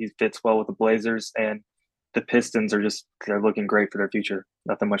Grant. He fits well with the Blazers, and the Pistons they're looking great for their future.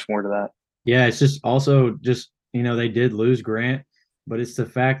 Nothing much more to that. Yeah, it's just also they did lose Grant, but it's the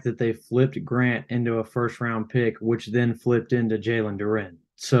fact that they flipped Grant into a first round pick, which then flipped into Jalen Duren.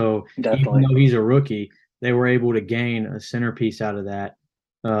 So Definitely. even though he's a rookie, they were able to gain a centerpiece out of that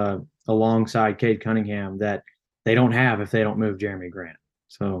alongside Cade Cunningham that they don't have if they don't move Jeremy Grant.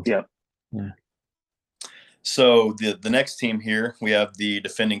 So yeah. So the next team here, we have the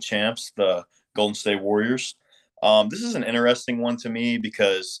defending champs, the Golden State Warriors. This is an interesting one to me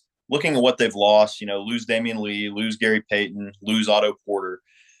because looking at what they've lost, lose Damian Lee, lose Gary Payton, lose Otto Porter.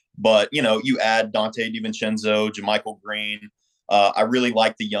 But, you add Dante DiVincenzo, JaMychal Green. I really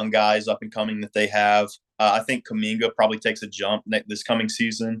like the young guys up and coming that they have. I think Kuminga probably takes a jump this coming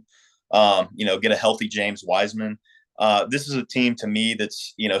season. Get a healthy James Wiseman. This is a team to me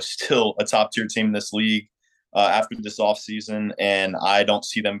that's, still a top tier team in this league after this offseason, and I don't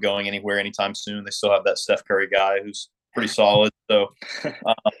see them going anywhere anytime soon. They still have that Steph Curry guy who's pretty solid. So,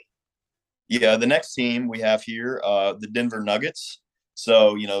 the next team we have here, the Denver Nuggets.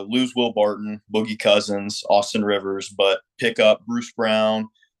 So, lose Will Barton, Boogie Cousins, Austin Rivers, but pick up Bruce Brown,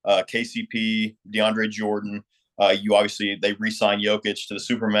 KCP, DeAndre Jordan. They re-signed Jokic to the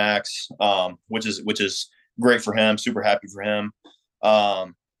Supermax, which is great for him. Super happy for him. I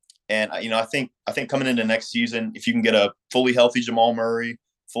think coming into next season, if you can get a fully healthy Jamal Murray,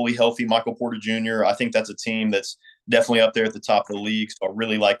 fully healthy Michael Porter Jr., I think that's a team that's definitely up there at the top of the league. So I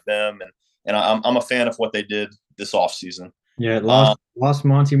really like them, and I'm a fan of what they did this offseason. Yeah, lost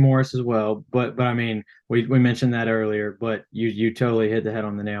Monty Morris as well, but I mean, we mentioned that earlier, but you totally hit the head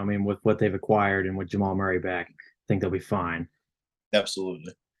on the nail. I mean, with what they've acquired and with Jamal Murray back, I think they'll be fine.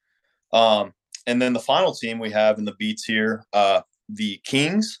 Absolutely. And then the final team we have in the B tier, the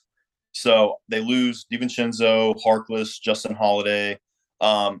Kings. So they lose DiVincenzo, Harkless, Justin Holiday.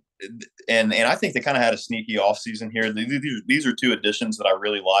 And I think they kind of had a sneaky offseason here. These are two additions that I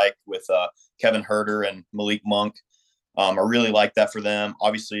really like with Kevin Huerter and Malik Monk. I really like that for them.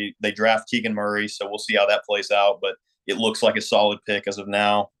 Obviously, they draft Keegan Murray, so we'll see how that plays out. But it looks like a solid pick as of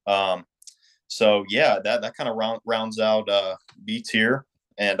now. That kind of rounds out B tier.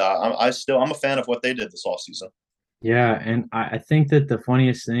 And I'm a fan of what they did this offseason. Yeah, and I think that the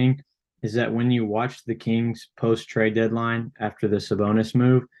funniest thing is that when you watch the Kings post-trade deadline after the Sabonis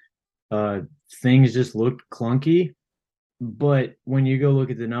move, things just looked clunky. But when you go look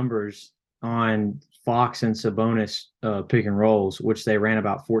at the numbers on Fox and Sabonis pick and rolls, which they ran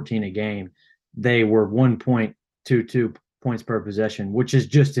about 14 a game, they were 1.22 points per possession, which is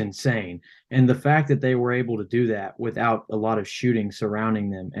just insane. And the fact that they were able to do that without a lot of shooting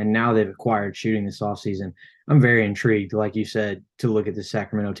surrounding them, and now they've acquired shooting this offseason, I'm very intrigued, like you said, to look at the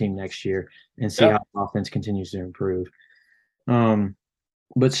Sacramento team next year and see how the offense continues to improve.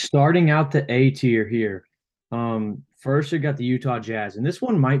 But starting out the A tier here, first, you got the Utah Jazz, and this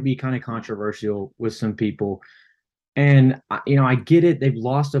one might be kind of controversial with some people. And, I get it. They've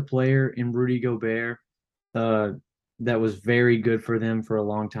lost a player in Rudy Gobert that was very good for them for a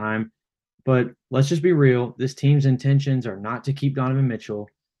long time. But let's just be real. This team's intentions are not to keep Donovan Mitchell.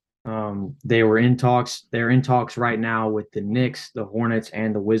 They were in talks. They're in talks right now with the Knicks, the Hornets,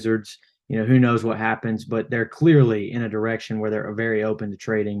 and the Wizards. Who knows what happens, but they're clearly in a direction where they're very open to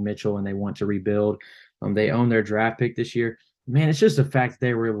trading Mitchell and they want to rebuild. They own their draft pick this year. Man, it's just the fact that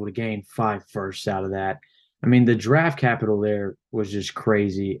they were able to gain 5 firsts out of that. I mean, the draft capital there was just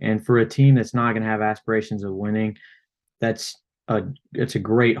crazy. And for a team that's not going to have aspirations of winning, that's it's a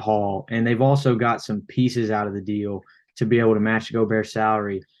great haul. And they've also got some pieces out of the deal to be able to match Gobert's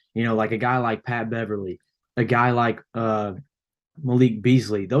salary. Like a guy like Pat Beverly, a guy like Malik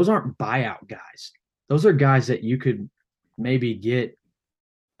Beasley. Those aren't buyout guys. Those are guys that you could maybe get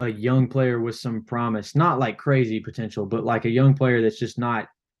a young player with some promise, not like crazy potential, but like a young player that's just not,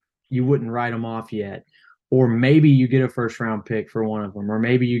 you wouldn't write them off yet. Or maybe you get a first round pick for one of them, or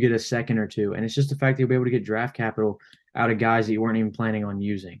maybe you get a second or two. And it's just the fact that you'll be able to get draft capital out of guys that you weren't even planning on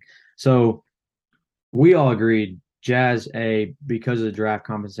using. So we all agreed Jazz A because of the draft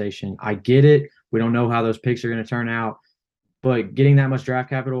compensation. I get it. We don't know how those picks are going to turn out, but getting that much draft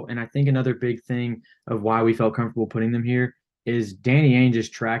capital, and I think another big thing of why we felt comfortable putting them here is Danny Ainge's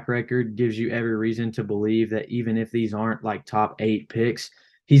track record gives you every reason to believe that even if these aren't like top 8 picks,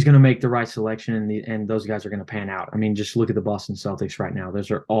 he's going to make the right selection and those guys are going to pan out. I mean, just look at the Boston Celtics right now.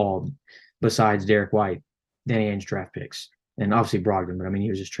 Those are all, besides Derek White, Danny Ainge draft picks. And obviously Brogdon, but I mean, he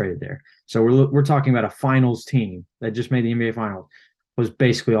was just traded there. So we're talking about a finals team that just made the NBA Finals, was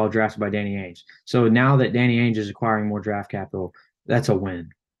basically all drafted by Danny Ainge. So now that Danny Ainge is acquiring more draft capital, that's a win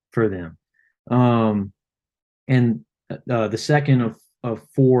for them. And the second of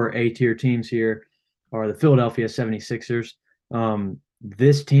 4 A-tier teams here are the Philadelphia 76ers.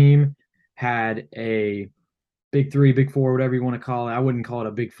 This team had a big 3, big 4, whatever you want to call it. I wouldn't call it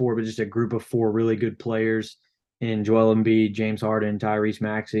a big 4, but just a group of 4 really good players in Joel Embiid, James Harden, Tyrese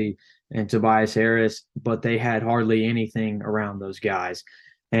Maxey, and Tobias Harris, but they had hardly anything around those guys.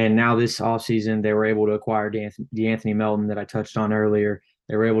 And now this offseason, they were able to acquire DeAnthony Melton that I touched on earlier.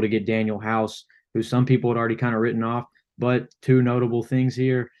 They were able to get Daniel House, who some people had already kind of written off. But 2 notable things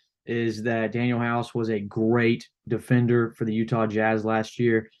here is that Daniel House was a great defender for the Utah Jazz last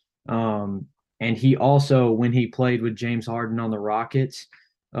year. And he also, when he played with James Harden on the Rockets,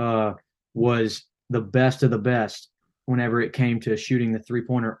 was the best of the best whenever it came to shooting the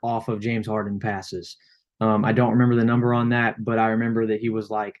 3-pointer off of James Harden passes. I don't remember the number on that, but I remember that he was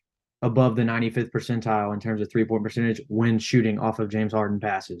like above the 95th percentile in terms of 3-point percentage when shooting off of James Harden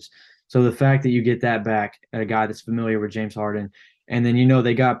passes. So the fact that you get that back, a guy that's familiar with James Harden, and then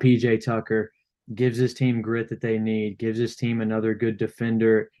they got PJ Tucker, gives this team grit that they need, gives this team another good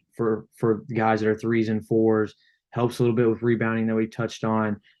defender for guys that are 3s and 4s, helps a little bit with rebounding that we touched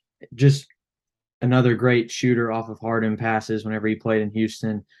on. Just another great shooter off of Harden passes whenever he played in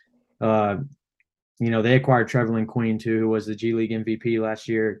Houston. They acquired Trevelin Queen too, who was the G League MVP last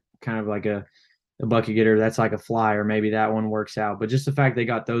year, kind of like a bucket getter. That's like a flyer. Maybe that one works out. But just the fact they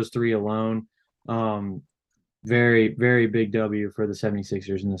got those 3 alone, very, very big W for the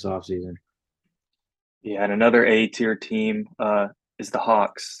 76ers in this offseason. Yeah, and another A-tier team is the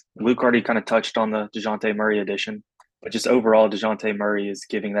Hawks. Luke already kind of touched on the DeJounte Murray addition, but just overall, DeJounte Murray is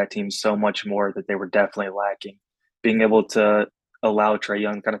giving that team so much more that they were definitely lacking. Being able to allow Trae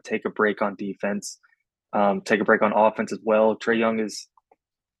Young to kind of take a break on defense, take a break on offense as well. Trae Young is,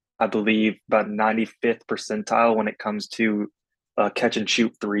 I believe, about 95th percentile when it comes to catch and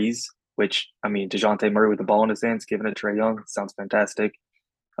shoot threes, which, I mean, DeJounte Murray with the ball in his hands, giving it to Trae Young, sounds fantastic.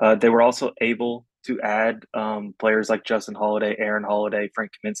 They were also able to add players like Justin Holiday, Aaron Holiday,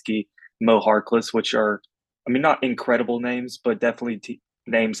 Frank Kaminsky, Mo Harkless, which are, I mean, not incredible names, but definitely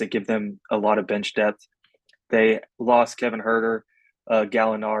names that give them a lot of bench depth. They lost Kevin Huerter,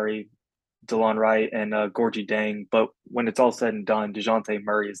 Gallinari, DeLon Wright, and Gorgie Dang. But when it's all said and done, DeJounte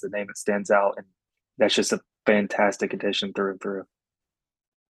Murray is the name that stands out, and that's just a fantastic addition through and through.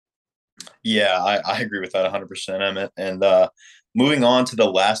 Yeah, I agree with that 100%, Emmett. And moving on to the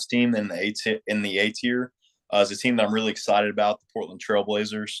last team in the A tier is a team that I'm really excited about, the Portland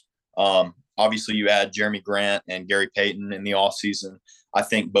Trailblazers. Obviously, you add Jeremy Grant and Gary Payton in the offseason. I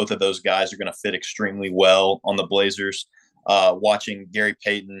think both of those guys are going to fit extremely well on the Blazers. Watching Gary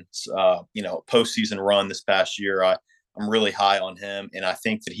Payton's postseason run this past year, I'm really high on him, and I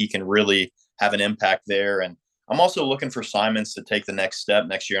think that he can really have an impact there. And I'm also looking for Simons to take the next step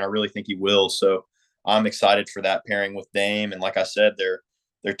next year, and I really think he will. So I'm excited for that pairing with Dame. And like I said,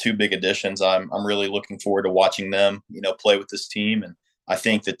 they're 2 big additions. I'm really looking forward to watching them, play with this team. And I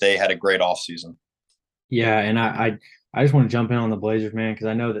think that they had a great offseason. Yeah, and I just want to jump in on the Blazers, man, because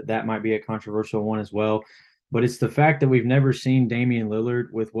I know that might be a controversial one as well. but it's the fact that we've never seen Damian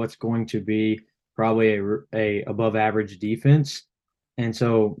Lillard with what's going to be probably a above average defense. And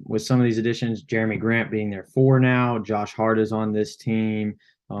so with some of these additions, Jeremy Grant being their 4 now, Josh Hart is on this team.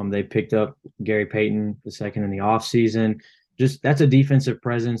 They picked up Gary Payton the second in the offseason. Just that's a defensive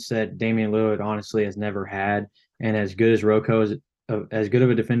presence that Damian Lillard honestly has never had. And as good as Rocco is, as good of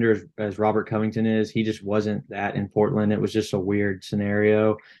a defender as Robert Covington is, he just wasn't that in Portland. It was just a weird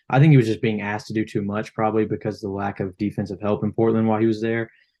scenario. I think he was just being asked to do too much, probably because of the lack of defensive help in Portland while he was there.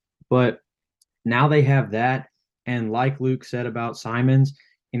 But now they have that. And like Luke said about Simons,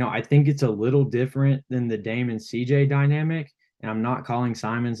 I think it's a little different than the Dame and CJ dynamic. And I'm not calling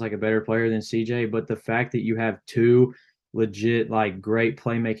Simons like a better player than CJ, but the fact that you have two legit, like great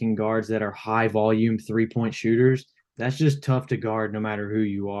playmaking guards that are high volume 3-point shooters, that's just tough to guard no matter who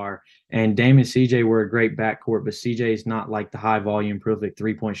you are. And Dame and CJ were a great backcourt, but CJ is not like the high volume, prolific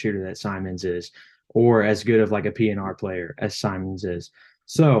 3-point shooter that Simons is, or as good of like a PNR player as Simons is.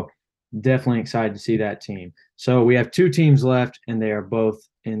 So definitely excited to see that team. So we have 2 teams left, and they are both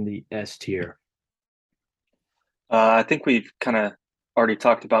in the S tier. I think we've kind of already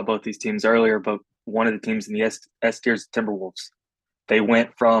talked about both these teams earlier, but one of the teams in the S tier is the Timberwolves. They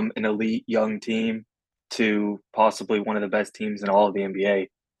went from an elite young team to possibly one of the best teams in all of the NBA.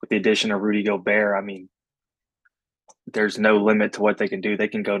 With the addition of Rudy Gobert, I mean, there's no limit to what they can do. They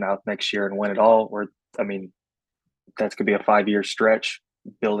can go now next year and win it all. Or, I mean, that's going to be a 5-year stretch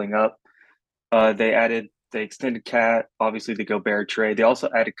building up. They extended Cat, obviously the Gobert trade. They also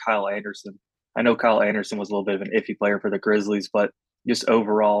added Kyle Anderson. I know Kyle Anderson was a little bit of an iffy player for the Grizzlies, but just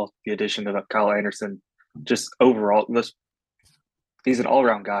overall, the addition of Kyle Anderson, just overall, he's an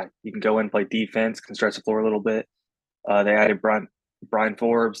all-around guy. He can go in and play defense, can stretch the floor a little bit. They added Brian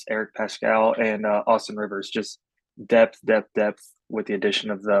Forbes, Eric Pascal, and Austin Rivers. Just depth with the addition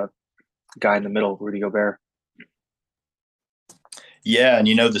of the guy in the middle, Rudy Gobert. Yeah, and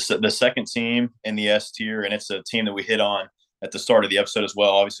the second team in the S tier, and it's a team that we hit on at the start of the episode as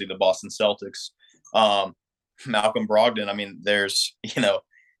well, obviously the Boston Celtics. Malcolm Brogdon, I mean, there's,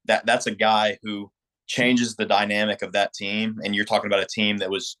 that's a guy who changes the dynamic of that team. And you're talking about a team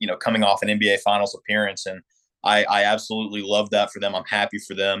that was, coming off an NBA Finals appearance. And I absolutely love that for them. I'm happy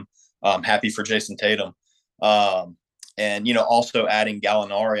for them. I'm happy for Jason Tatum. And also adding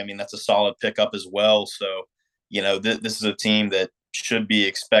Gallinari, I mean, that's a solid pickup as well. So, this is a team that should be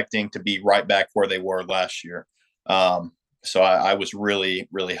expecting to be right back where they were last year. So I was really,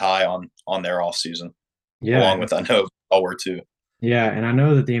 really high on their offseason. Yeah. Along with, I know, all were too. Yeah, and I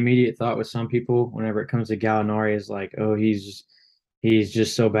know that the immediate thought with some people whenever it comes to Gallinari is like, oh, he's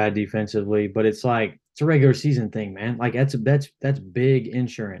just so bad defensively. But it's like it's a regular season thing, man. Like that's big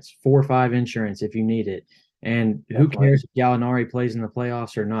insurance, 4 or 5 insurance if you need it. And who cares if Gallinari plays in the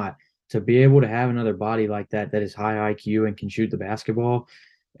playoffs or not? To be able to have another body like that is high IQ and can shoot the basketball,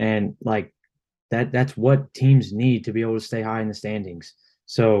 and like that's what teams need to be able to stay high in the standings.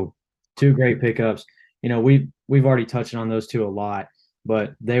 So 2 great pickups. We've already touched on those 2 a lot,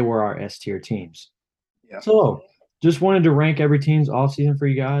 but they were our S tier teams. Yeah. So just wanted to rank every team's offseason for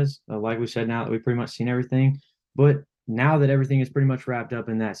you guys. Like we said, now that we've pretty much seen everything, but now that everything is pretty much wrapped up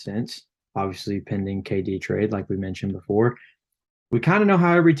in that sense, obviously pending KD trade, like we mentioned before, we kind of know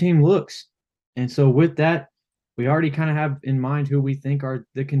how every team looks. And so with that, we already kind of have in mind who we think are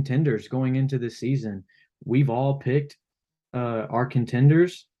the contenders going into the season. We've all picked our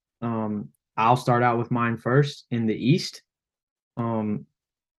contenders. I'll start out with mine first in the East. In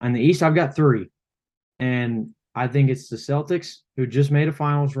the East, I've got 3. And I think it's the Celtics, who just made a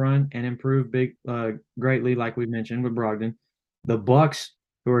finals run and improved greatly, like we mentioned with Brogdon. The Bucks,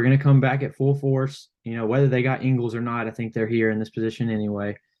 who are going to come back at full force, whether they got Ingles or not, I think they're here in this position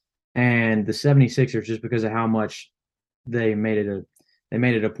anyway. And the 76ers, just because of how much they made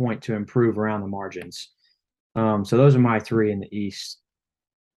it a point to improve around the margins. So those are my 3 in the East.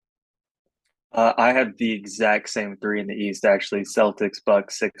 I have the exact same 3 in the East, actually: Celtics,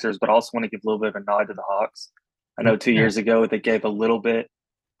 Bucks, Sixers. But I also want to give a little bit of a nod to the Hawks. I know 2 years ago they gave a little bit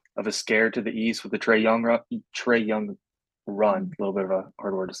of a scare to the East with the Trae Young run. A little bit of a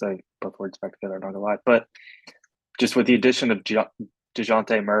hard word to say, both words back together, I'm not gonna lie. But just with the addition of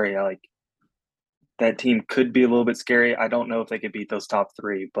DeJounte Murray, that team could be a little bit scary. I don't know if they could beat those top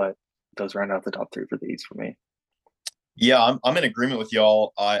 3, but those round out the top 3 for the East for me. Yeah, I'm in agreement with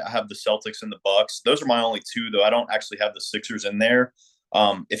y'all. I have the Celtics and the Bucks. Those are my only 2, though. I don't actually have the Sixers in there.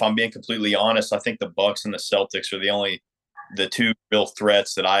 If I'm being completely honest, I think the Bucks and the Celtics are the 2 real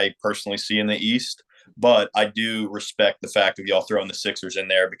threats that I personally see in the East. But I do respect the fact of y'all throwing the Sixers in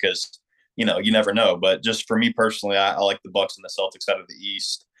there because, you never know. But just for me personally, I like the Bucks and the Celtics out of the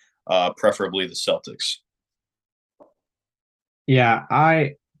East, preferably the Celtics. Yeah,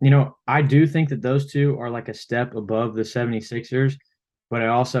 I do think that those two are like a step above the 76ers, but I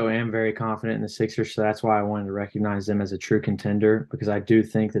also am very confident in the Sixers, so that's why I wanted to recognize them as a true contender because I do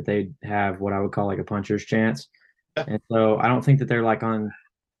think that they have what I would call like a puncher's chance. And so I don't think that they're like on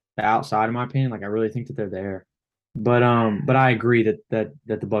the outside in my opinion. Like I really think that they're there. But I agree that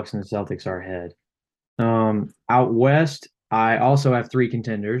the Bucks and the Celtics are ahead. Out west, I also have three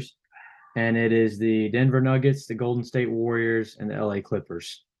contenders, and it is the Denver Nuggets, the Golden State Warriors, and the LA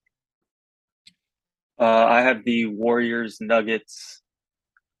Clippers. I have the Warriors, Nuggets,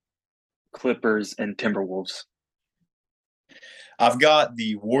 Clippers, and Timberwolves. I've got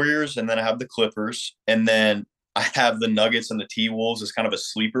the Warriors, and then I have the Clippers, and then I have the Nuggets and the T Wolves as kind of a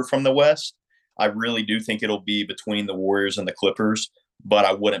sleeper from the West. I really do think it'll be between the Warriors and the Clippers, but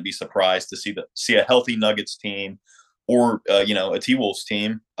I wouldn't be surprised to see a healthy Nuggets team or a T Wolves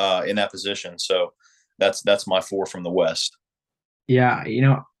team in that position. So that's my four from the West. Yeah,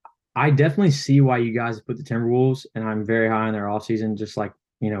 I definitely see why you guys put the Timberwolves, and I'm very high on their offseason, just like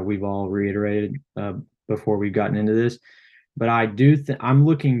we've all reiterated before we've gotten into this. But I do think I'm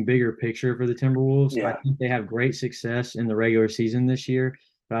looking bigger picture for the Timberwolves. I Yeah. think they have great success in the regular season this year,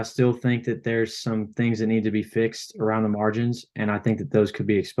 but I still think that there's some things that need to be fixed around the margins, and I think that those could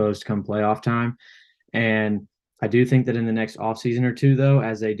be exposed come playoff time. And I do think that in the next offseason or two, though,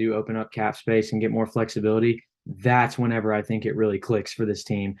 as they do open up cap space and get more flexibility, that's whenever I think it really clicks for this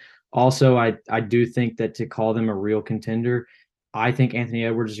team. Also, I do think that to call them a real contender, I think Anthony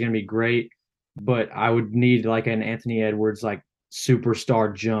Edwards is going to be great, but I would need like an Anthony Edwards like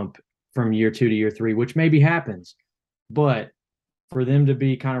superstar jump from year two to year three, which maybe happens. But for them to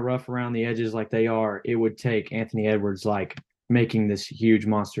be kind of rough around the edges like they are, it would take Anthony Edwards like making this huge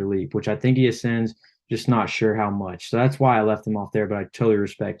monster leap, which I think he ascends, just not sure how much. So that's why I left them off there, but I totally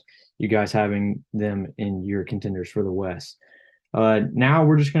respect you guys having them in your contenders for the West. Now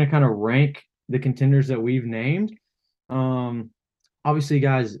we're just going to kind of rank the contenders that we've named. Um, Obviously,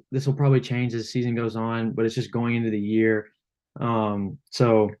 guys, this will probably change as the season goes on, but it's just going into the year.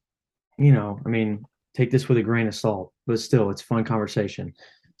 So, I mean, take this with a grain of salt, but still, it's fun conversation.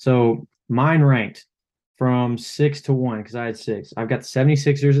 So, mine ranked from 6 to 1 because I had six. I've got the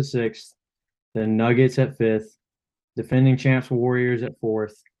 76ers at sixth, the Nuggets at fifth, defending champs Warriors at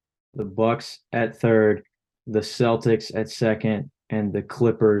fourth, the Bucks at third, the Celtics at second, and the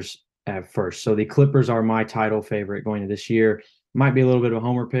Clippers at first. So the Clippers are my title favorite going into this year. Might be a little bit of a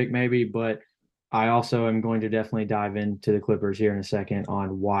homer pick, maybe, but I also am going to definitely dive into the Clippers here in a second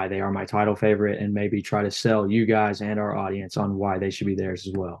on why they are my title favorite and maybe try to sell you guys and our audience on why they should be theirs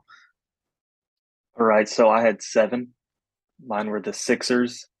as well. All right. So I had seven. Mine were the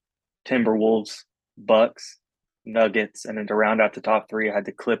Sixers, Timberwolves, Bucks, Nuggets, and then to round out the top three, I had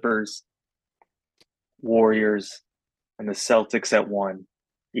the Clippers, Warriors, and the Celtics at one.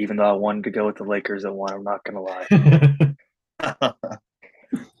 Even though I wanted to go with the Lakers at one, I'm not gonna lie.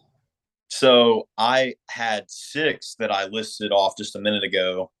 So I had six that I listed off just a minute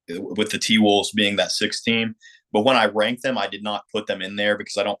ago, with the T Wolves being that sixth team. But when I ranked them, I did not put them in there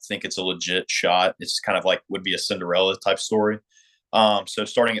because I don't think it's a legit shot. It's kind of like would be a Cinderella type story. So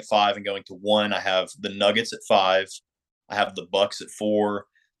starting at five and going to one, I have the Nuggets at five. I have the Bucks at four.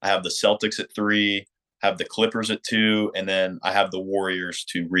 I have the Celtics at three. I have the Clippers at two, and then I have the Warriors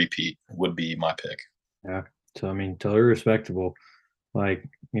to repeat. Would be my pick. Yeah. So, I mean, totally respectable. Like,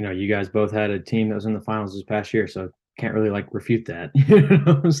 you guys both had a team that was in the finals this past year, so can't really like refute that. You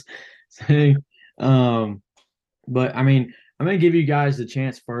know what I'm saying? Um, but I mean, I'm gonna give you guys the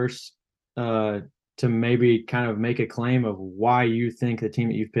chance first to maybe kind of make a claim of why you think the team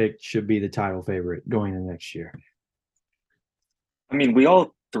that you've picked should be the title favorite going into next year. I mean, we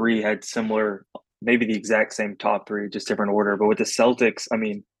all three had similar, maybe the exact same top three, just different order. But with the Celtics, I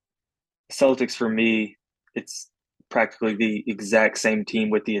mean, Celtics for me, it's practically the exact same team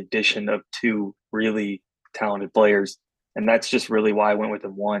with the addition of two really talented players. And that's just really why I went with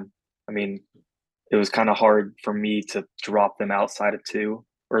them one. I mean, it was kind of hard for me to drop them outside of two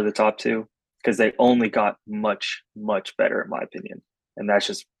or the top two because they only got much, much better, in my opinion. And that's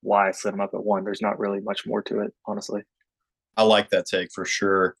just why I set them up at one. There's not really much more to it, honestly. I like that take for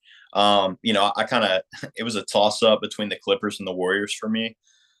sure. I kind of it was a toss up between the Clippers and the Warriors for me,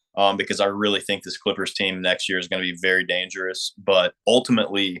 because I really think this Clippers team next year is going to be very dangerous. But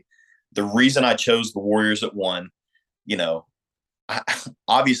ultimately, the reason I chose the Warriors at one, you know,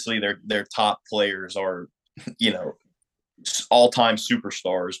 obviously their top players are, you know, all time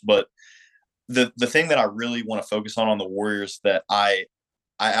superstars. But the thing that I really want to focus on the Warriors that I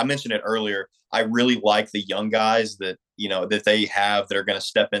mentioned it earlier. I really like the young guys that that they have that are going to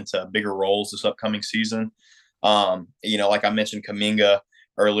step into bigger roles this upcoming season. Like I mentioned Kuminga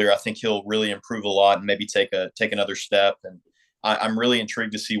earlier, I think he'll really improve a lot and maybe take another step. And I'm really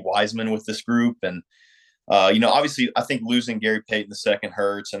intrigued to see Wiseman with this group. And obviously, I think losing Gary Payton II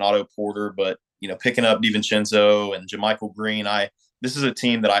hurts and Otto Porter, but picking up DiVincenzo and JaMychal Green, this is a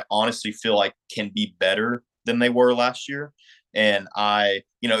team that I honestly feel like can be better than they were last year. And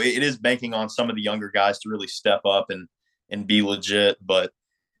it is banking on some of the younger guys to really step up and be legit. But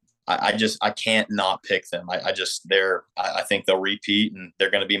I can't not pick them. I think they'll repeat, and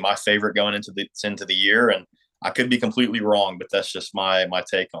they're going to be my favorite going into the year. And I could be completely wrong, but that's just my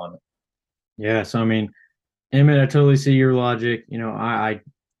take on it. Yeah. So I mean, Emmett, I totally see your logic. I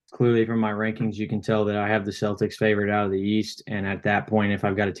clearly from my rankings, you can tell that I have the Celtics favored out of the East. And at that point, if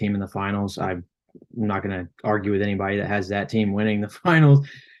I've got a team in the finals, I'm not going to argue with anybody that has that team winning the finals.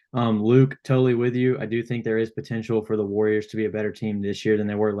 Luke, totally with you. I do think there is potential for the Warriors to be a better team this year than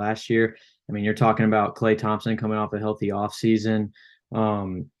they were last year. I mean, you're talking about Klay Thompson coming off a healthy offseason.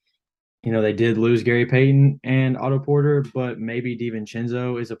 They did lose Gary Payton and Otto Porter, but maybe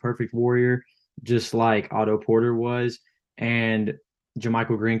DiVincenzo is a perfect Warrior, just like Otto Porter was. And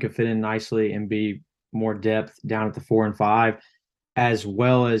JaMychal Green could fit in nicely and be more depth down at the 4 and 5, as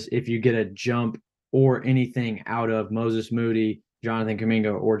well as if you get a jump or anything out of Moses Moody, Jonathan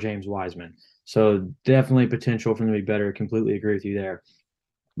Kuminga, or James Wiseman. So definitely potential for them to be better. Completely agree with you there.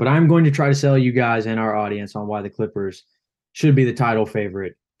 But I'm going to try to sell you guys and our audience on why the Clippers should be the title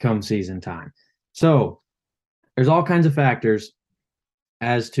favorite come season time. So there's all kinds of factors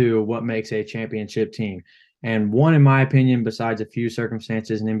as to what makes a championship team. And one, in my opinion, besides a few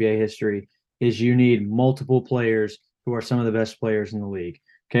circumstances in NBA history, is you need multiple players who are some of the best players in the league.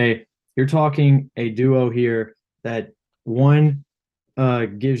 Okay. You're talking a duo here that one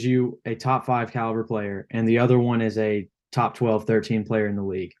gives you a top 5 caliber player, and the other one is a top 12, 13 player in the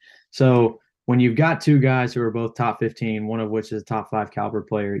league. So when you've got two guys who are both top 15, one of which is a top 5 caliber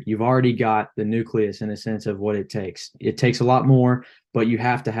player, you've already got the nucleus in a sense of what it takes. It takes a lot more, but you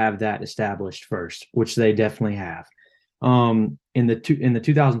have to have that established first, which they definitely have. In the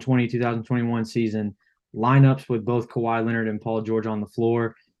 2020-2021 season, lineups with both Kawhi Leonard and Paul George on the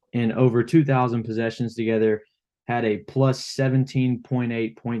floor in over 2,000 possessions together had a plus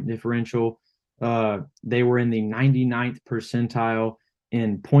 17.8 point differential. They were in the 99th percentile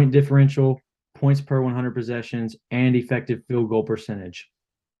in point differential, points per 100 possessions, and effective field goal percentage.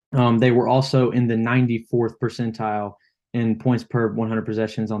 They were also in the 94th percentile in points per 100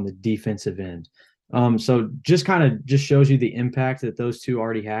 possessions on the defensive end. So just shows you the impact that those two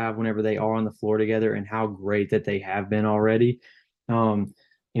already have whenever they are on the floor together and how great that they have been already.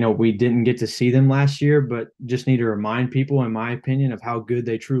 We didn't get to see them last year, but just need to remind people, in my opinion, of how good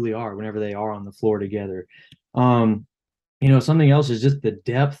they truly are whenever they are on the floor together. Something else is just the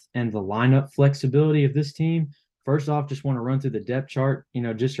depth and the lineup flexibility of this team. First off, just want to run through the depth chart,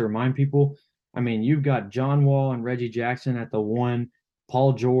 just to remind people. I mean, you've got John Wall and Reggie Jackson at the 1,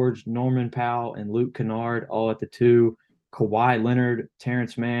 Paul George, Norman Powell, and Luke Kennard all at the 2, Kawhi Leonard,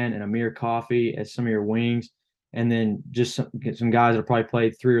 Terrence Mann, and Amir Coffey as some of your wings. And then just some guys that probably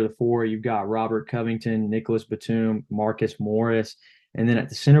played 3 or the 4. You've got Robert Covington, Nicholas Batum, Marcus Morris. And then at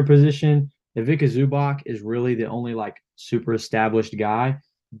the center position, Ivica Zubac is really the only super established guy.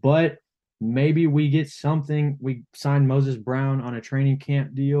 But maybe we get something. We signed Moses Brown on a training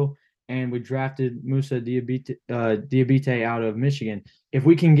camp deal, and we drafted Musa Diabite out of Michigan. If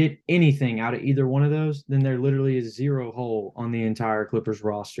we can get anything out of either one of those, then there literally is zero hole on the entire Clippers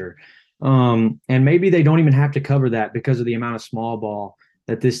roster. And maybe they don't even have to cover that because of the amount of small ball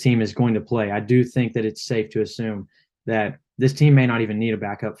that this team is going to play. I do think that it's safe to assume that this team may not even need a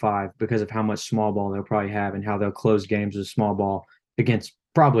backup 5 because of how much small ball they'll probably have and how they'll close games with small ball against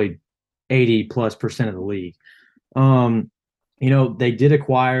probably 80+% of the league. They did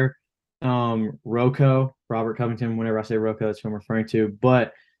acquire Rocco, Robert Covington. Whenever I say Rocco, that's who I'm referring to.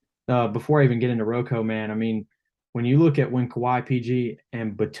 But before I even get into Rocco, man, I mean, when you look at when Kawhi, PG,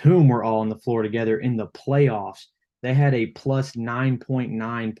 and Batum were all on the floor together in the playoffs, they had a plus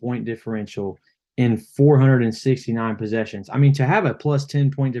 9.9 point differential in 469 possessions. I mean, to have a plus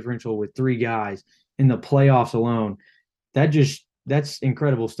 10 point differential with 3 guys in the playoffs alone, that's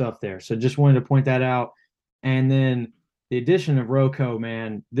incredible stuff there. So just wanted to point that out. And then the addition of Rocco,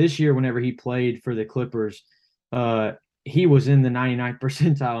 man, this year whenever he played for the Clippers, he was in the 99th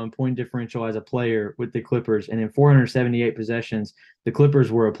percentile in point differential as a player with the Clippers. And in 478 possessions, the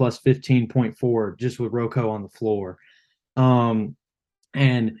Clippers were a plus 15.4 just with Rocco on the floor. And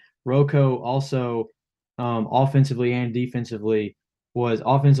Rocco also offensively and defensively was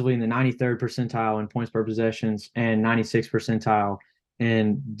offensively in the 93rd percentile in points per possessions and 96th percentile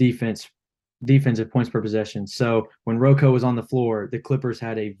in defense defensive points per possession. So when Rocco was on the floor, the Clippers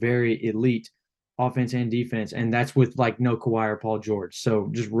had a very elite offense and defense, and that's with like no Kawhi or Paul George. So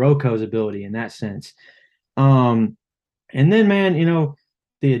just Rocco's ability in that sense. And then, man,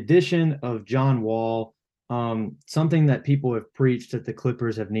 the addition of John Wall, something that people have preached that the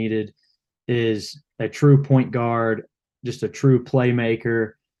Clippers have needed is a true point guard, just a true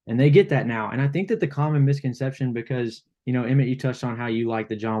playmaker, and they get that now. And I think that the common misconception, because Emmett, you touched on how you like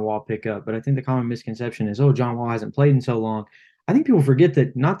the John Wall pickup, but I think the common misconception is, oh, John Wall hasn't played in so long. I think people forget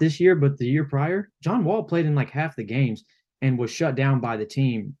that not this year, but the year prior, John Wall played in like half the games and was shut down by the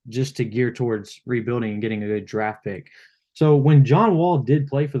team just to gear towards rebuilding and getting a good draft pick. So when John Wall did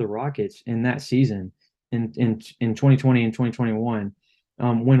play for the Rockets in that season in 2020 and 2021,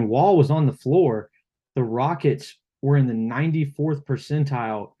 when Wall was on the floor, the Rockets were in the 94th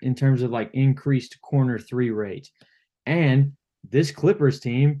percentile in terms of like increased corner three rate. And this Clippers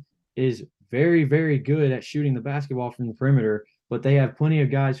team is very, very good at shooting the basketball from the perimeter, but they have plenty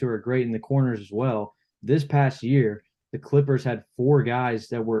of guys who are great in the corners as well. This past year, the Clippers had 4 guys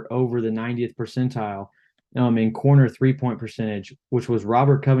that were over the 90th percentile in corner three-point percentage, which was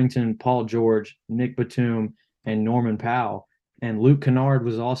Robert Covington, Paul George, Nick Batum, and Norman Powell. And Luke Kennard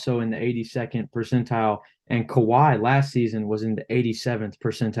was also in the 82nd percentile, and Kawhi last season was in the 87th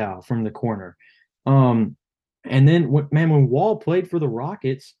percentile from the corner. And then, when Wall played for the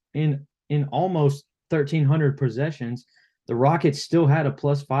Rockets in almost 1,300 possessions, the Rockets still had a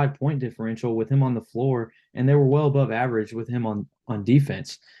plus 5-point differential with him on the floor, and they were well above average with him on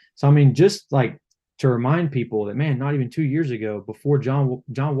defense. So, I mean, just like to remind people that, man, not even 2 years ago, before John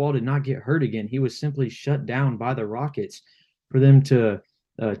Wall did not get hurt again, he was simply shut down by the Rockets for them to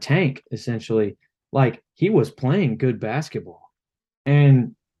tank, essentially. Like, he was playing good basketball.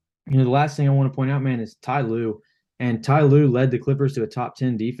 And the last thing I want to point out, man, is Ty Lue. And Ty Lue led the Clippers to a top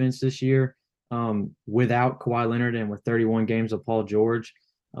 10 defense this year without Kawhi Leonard and with 31 games of Paul George.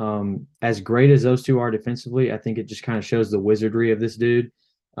 As great as those two are defensively, I think it just kind of shows the wizardry of this dude.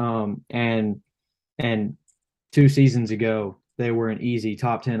 And 2 seasons ago, they were an easy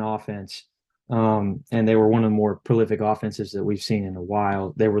top 10 offense. And they were one of the more prolific offenses that we've seen in a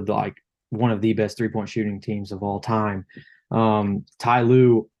while. They were like one of the best 3-point shooting teams of all time. Ty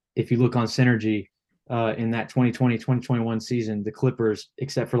Lue, if you look on Synergy in that 2020-2021 season, the Clippers,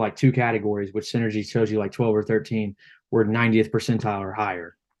 except for like 2 categories, which Synergy shows you like 12 or 13, were 90th percentile or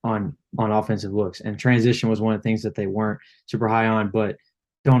higher on offensive looks. And transition was one of the things that they weren't super high on, but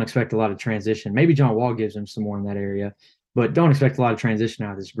don't expect a lot of transition. Maybe John Wall gives them some more in that area, but don't expect a lot of transition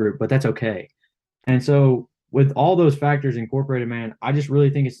out of this group, but that's okay. And so with all those factors incorporated, man, I just really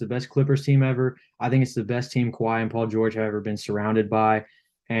think it's the best Clippers team ever. I think it's the best team Kawhi and Paul George have ever been surrounded by.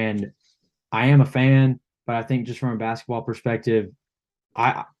 And I am a fan, but I think just from a basketball perspective,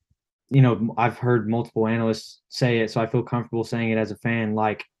 I've heard multiple analysts say it, so I feel comfortable saying it as a fan.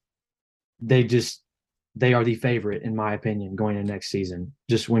 Like, they are the favorite, in my opinion, going into next season,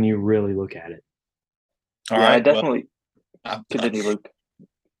 just when you really look at it. All right. I definitely continue, Luke.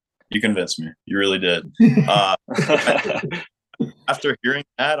 You convinced me. You really did. After hearing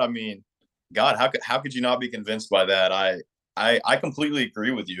that, I mean, God, how could you not be convinced by that? I completely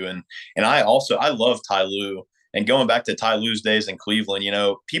agree with you. And I love Ty Lue. And going back to Ty Lue's days in Cleveland,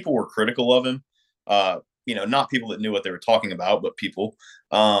 people were critical of him. Not people that knew what they were talking about, but people.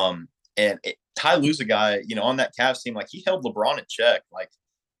 Ty Lue's a guy, on that Cavs team, like, he held LeBron in check. Like,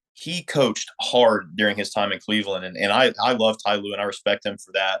 he coached hard during his time in Cleveland. And I love Ty Lue, and I respect him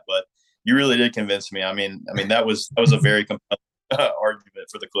for that. But you really did convince me. I mean, that was a very compelling argument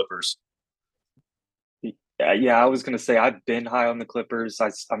for the Clippers. Yeah, I was going to say I've been high on the Clippers.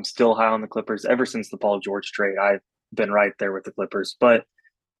 I'm still high on the Clippers ever since the Paul George trade. I've been right there with the Clippers. But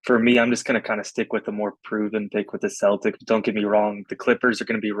for me, I'm just going to kind of stick with the more proven pick with the Celtics. Don't get me wrong. The Clippers are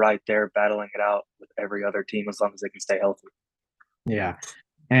going to be right there battling it out with every other team as long as they can stay healthy. Yeah.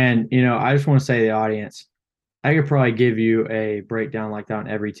 And, I just want to say to the audience, I could probably give you a breakdown like that on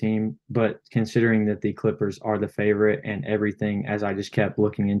every team, but considering that the Clippers are the favorite and everything, as I just kept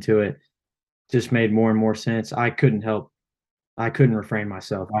looking into it, just made more and more sense. I couldn't refrain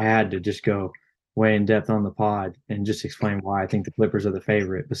myself. I had to just go way in depth on the pod and just explain why I think the Clippers are the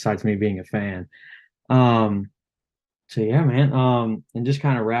favorite, besides me being a fan. So yeah, man. And just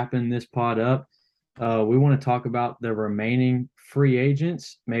kind of wrapping this pod up, we want to talk about the remaining free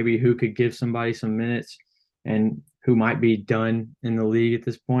agents, maybe who could give somebody some minutes and who might be done in the league at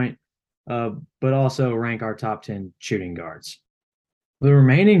this point, but also rank our top 10 shooting guards. The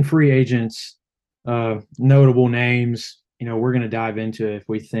remaining free agents, notable names, we're going to dive into if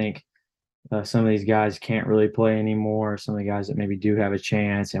we think Some of these guys can't really play anymore. Some of the guys that maybe do have a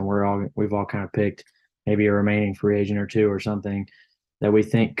chance, and we've all kind of picked maybe a remaining free agent or two or something that we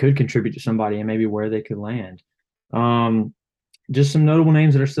think could contribute to somebody and maybe where they could land. Just some notable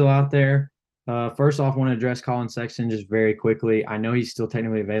names that are still out there. First off, I want to address Colin Sexton just very quickly. I know he's still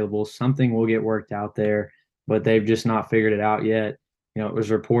technically available. Something will get worked out there, but they've just not figured it out yet. You know, it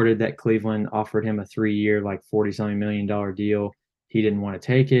was reported that Cleveland offered him a 3-year, like $40-something million deal. He didn't want to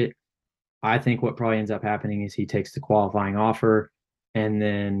take it. I think what probably ends up happening is he takes the qualifying offer, and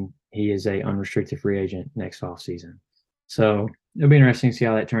then he is a unrestricted free agent next offseason. So it'll be interesting to see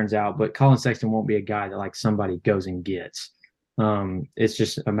how that turns out. But Colin Sexton won't be a guy that like somebody goes and gets. It's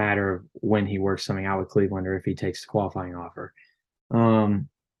just a matter of when he works something out with Cleveland or if he takes the qualifying offer.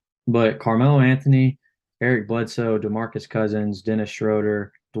 But Carmelo Anthony, Eric Bledsoe, DeMarcus Cousins, Dennis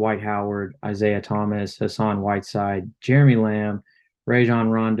Schroeder, Dwight Howard, Isaiah Thomas, Hassan Whiteside, Jeremy Lamb, Rajon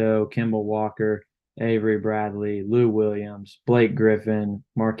Rondo, Kemba Walker, Avery Bradley, Lou Williams, Blake Griffin,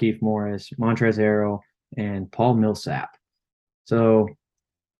 Markieff Morris, Montrezl Harrell, and Paul Millsap. So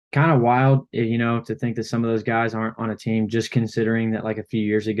kind of wild, to think that some of those guys aren't on a team, just considering that like a few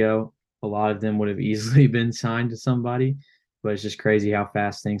years ago, a lot of them would have easily been signed to somebody. But it's just crazy how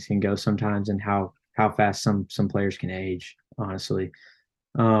fast things can go sometimes and how fast some players can age, honestly.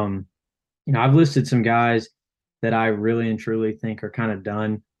 I've listed some guys that I really and truly think are kind of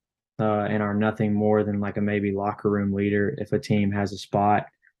done and are nothing more than like a maybe locker room leader if a team has a spot.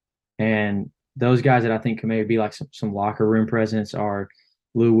 And those guys that I think can maybe be like some locker room presence are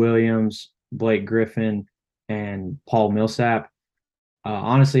Lou Williams, Blake Griffin, and Paul Millsap.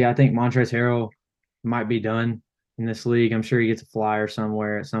 Honestly, I think Montrezl Harrell might be done in this league. I'm sure he gets a flyer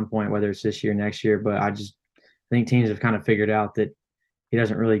somewhere at some point, whether it's this year, next year. But I just think teams have kind of figured out that he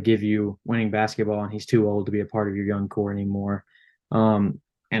doesn't really give you winning basketball, and he's too old to be a part of your young core anymore.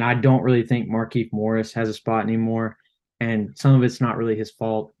 And I don't really think Markieff Morris has a spot anymore. And some of it's not really his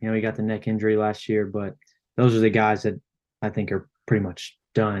fault. He got the neck injury last year, but those are the guys that I think are pretty much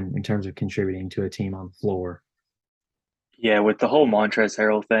done in terms of contributing to a team on the floor. Yeah, with the whole Montrezl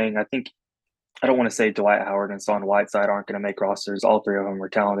Harrell thing, I don't want to say Dwight Howard and Son Whiteside aren't going to make rosters. All three of them are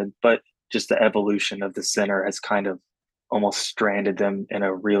talented, but just the evolution of the center has kind of almost stranded them in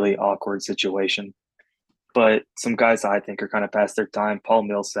a really awkward situation. But some guys I think are kind of past their time. Paul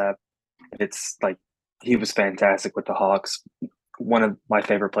Millsap, it's like he was fantastic with the Hawks. One of my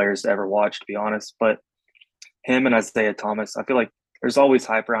favorite players to ever watch, to be honest. But him and Isaiah Thomas, I feel like there's always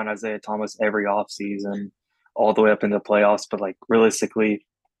hype around Isaiah Thomas every offseason, all the way up into the playoffs. But like realistically,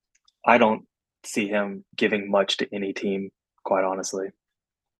 I don't see him giving much to any team, quite honestly.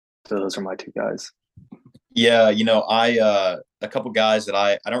 So those are my two guys. Yeah, a couple guys that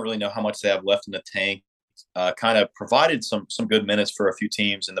I don't really know how much they have left in the tank. Kind of provided some good minutes for a few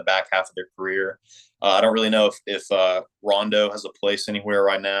teams in the back half of their career. I don't really know if Rondo has a place anywhere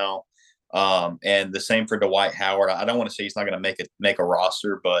right now. And the same for Dwight Howard. I don't want to say he's not going to make a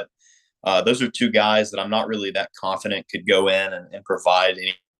roster, but those are two guys that I'm not really that confident could go in and provide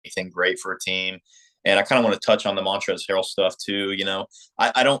anything great for a team. And I kind of want to touch on the Montrezl Harrell stuff too.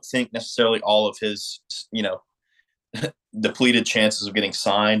 I don't think necessarily all of his, depleted chances of getting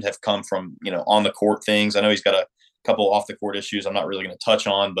signed have come from, on the court things. I know he's got a couple off the court issues I'm not really going to touch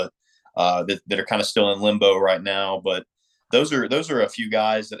on, but that are kind of still in limbo right now. But those are a few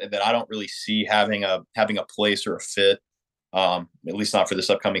guys that I don't really see having a place or a fit, at least not for this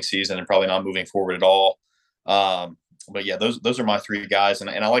upcoming season, and probably not moving forward at all. But yeah, those are my three guys, and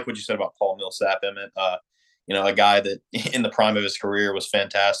I like what you said about Paul Millsap, Emmett. A guy that in the prime of his career was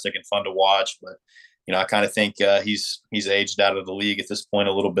fantastic and fun to watch, but I kind of think he's aged out of the league at this point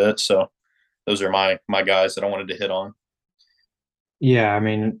a little bit. So those are my guys that I wanted to hit on. Yeah, I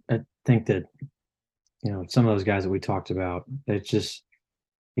mean, I think that some of those guys that we talked about, it's just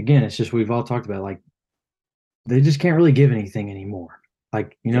we've all talked about, like, they just can't really give anything anymore.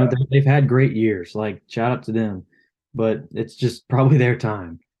 Like, they've had great years. Like, shout out to them, but it's just probably their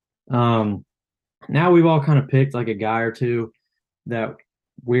time. Now we've all kind of picked like a guy or two that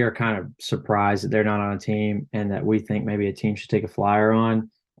we are kind of surprised that they're not on a team and that we think maybe a team should take a flyer on.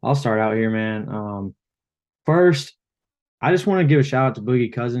 I'll start out here, man. First, I just want to give a shout out to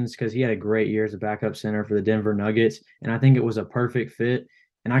Boogie Cousins because he had a great year as a backup center for the Denver Nuggets, and I think it was a perfect fit.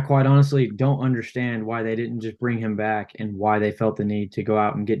 And I quite honestly don't understand why they didn't just bring him back and why they felt the need to go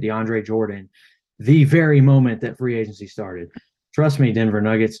out and get DeAndre Jordan the very moment that free agency started. Trust me, Denver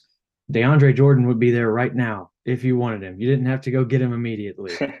Nuggets, DeAndre Jordan would be there right now if you wanted him. You didn't have to go get him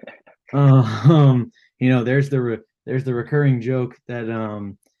immediately. There's the recurring joke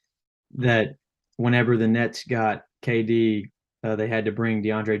that that whenever the Nets got KD, they had to bring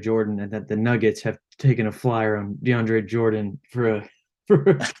DeAndre Jordan, and that the Nuggets have taken a flyer on DeAndre Jordan for a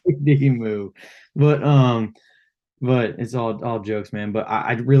KD move. But it's all jokes, man. But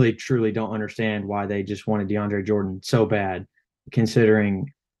I really truly don't understand why they just wanted DeAndre Jordan so bad,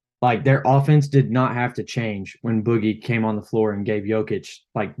 considering like their offense did not have to change when Boogie came on the floor and gave Jokic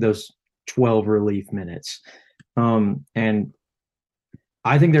like those 12 relief minutes. And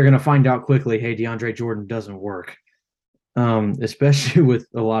I think they're going to find out quickly, hey, DeAndre Jordan doesn't work, especially with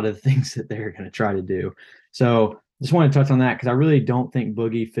a lot of the things that they're going to try to do. So just want to touch on that because I really don't think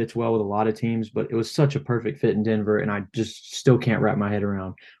Boogie fits well with a lot of teams, but it was such a perfect fit in Denver, and I just still can't wrap my head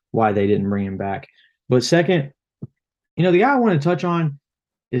around why they didn't bring him back. But second, the guy I want to touch on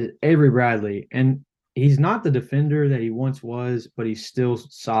is Avery Bradley, and he's not the defender that he once was, but he's still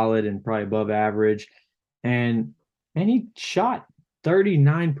solid and probably above average. And he shot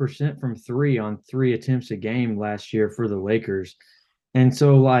 39% from three on 3 attempts a game last year for the Lakers. And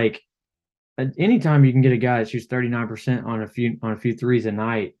so like anytime you can get a guy that shoots 39% on a few threes a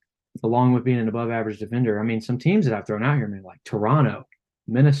night, along with being an above average defender. I mean, some teams that I've thrown out here, man, like Toronto,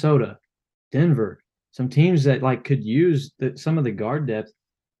 Minnesota, Denver, some teams that like could use some of the guard depth.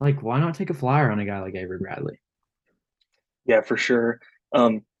 Like, why not take a flyer on a guy like Avery Bradley? Yeah, for sure.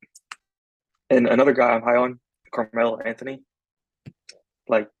 And another guy I'm high on, Carmelo Anthony.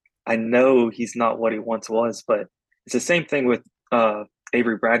 Like, I know he's not what he once was, but it's the same thing with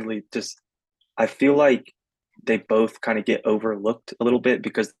Avery Bradley. Just I feel like they both kind of get overlooked a little bit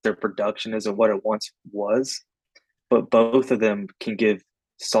because their production isn't what it once was. But both of them can give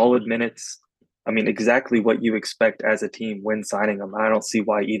solid minutes. I mean, exactly what you expect as a team when signing them. I don't see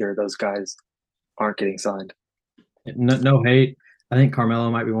why either of those guys aren't getting signed. No hate. I think Carmelo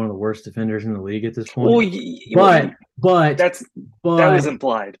might be one of the worst defenders in the league at this point. Well, but that was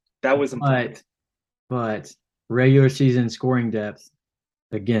implied. That was implied. But regular season scoring depth,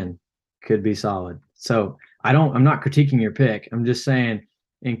 again, could be solid. So I'm not critiquing your pick. I'm just saying,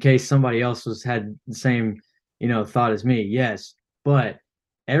 in case somebody else had the same, thought as me. Yes, but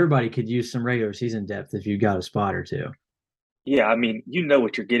everybody could use some regular season depth if you got a spot or two. Yeah, I mean, you know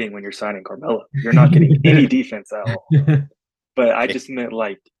what you're getting when you're signing Carmelo. You're not getting any defense at all. But I just meant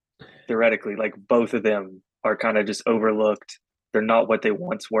like theoretically, like both of them are kind of just overlooked. They're not what they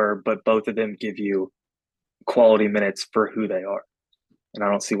once were, but both of them give you quality minutes for who they are. And I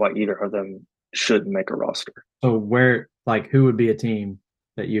don't see why either of them shouldn't make a roster. So who would be a team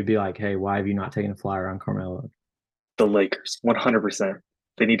that you'd be like, hey, why have you not taken a flyer on Carmelo? The Lakers, 100%.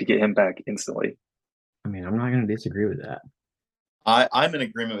 They need to get him back instantly. I mean, I'm not going to disagree with that. I'm in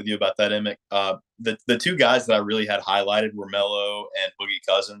agreement with you about that, Emmett. The two guys that I really had highlighted were Melo and Boogie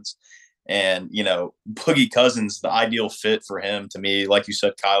Cousins. And, Boogie Cousins, the ideal fit for him to me, like you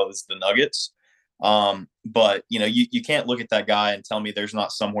said, Kyle, is the Nuggets. But, you can't look at that guy and tell me there's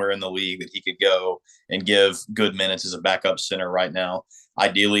not somewhere in the league that he could go and give good minutes as a backup center right now.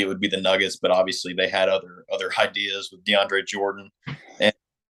 Ideally, it would be the Nuggets, but obviously they had other ideas with DeAndre Jordan. And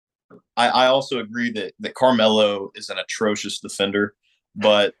I also agree that Carmelo is an atrocious defender,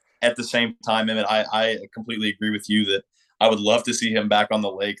 but at the same time, Emmett, I completely agree with you that I would love to see him back on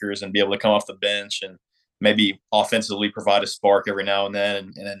the Lakers and be able to come off the bench and maybe offensively provide a spark every now and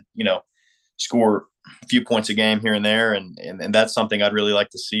then, and then, score a few points a game here and there. And that's something I'd really like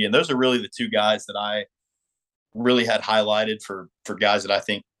to see. And those are really the two guys that I really had highlighted for guys that I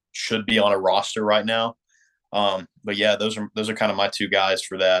think should be on a roster right now. But yeah, those are kind of my two guys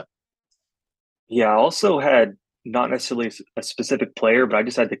for that. Yeah, I also had not necessarily a specific player, but I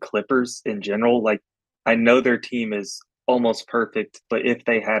just had the Clippers in general. Like, I know their team is almost perfect, but if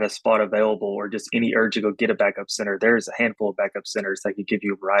they had a spot available or just any urge to go get a backup center, there's a handful of backup centers that could give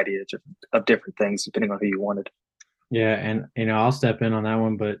you a variety of different things depending on who you wanted. Yeah, and I'll step in on that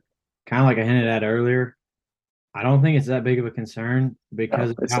one, but kind of like I hinted at earlier, I don't think it's that big of a concern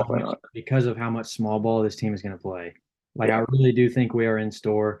because of how much small ball this team is going to play. Like, yeah. I really do think we are in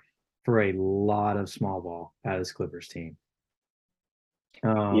store for a lot of small ball out of this Clippers team.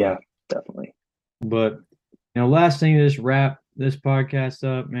 Yeah, definitely. But, last thing to just wrap this podcast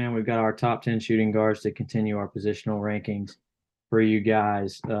up, man, we've got our top 10 shooting guards to continue our positional rankings for you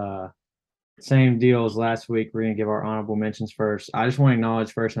guys. Same deal as last week. We're going to give our honorable mentions first. I just want to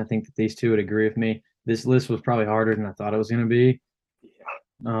acknowledge first, and I think that these two would agree with me, this list was probably harder than I thought it was going to be.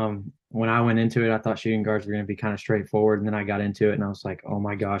 Yeah. When I went into it, I thought shooting guards were going to be kind of straightforward, and then I got into it, and I was like, oh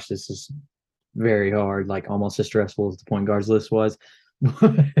my gosh, this is very hard, like almost as stressful as the point guards list was.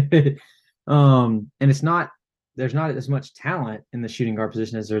 And there's not as much talent in the shooting guard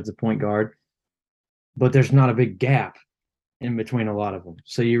position as there's the point guard, but there's not a big gap in between a lot of them.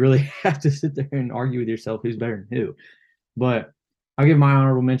 So you really have to sit there and argue with yourself who's better than who. But I'll give my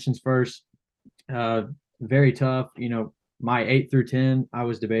honorable mentions first. Very tough. My 8 through 10, I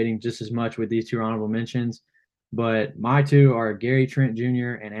was debating just as much with these two honorable mentions, but my two are Gary Trent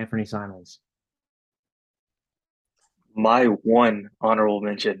Jr. and Anthony Simons. My one honorable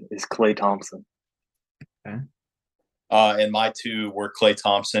mention is Klay Thompson. Okay. And my two were Klay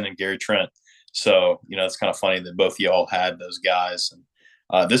Thompson and Gary Trent. So, it's kind of funny that both of y'all had those guys.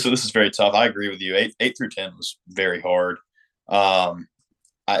 And this is very tough. I agree with you. 8 through 10 was very hard.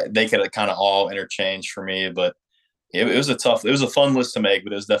 They could have kind of all interchanged for me, but it was a fun list to make,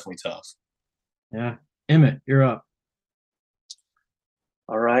 but it was definitely tough. Yeah. Emmett, you're up.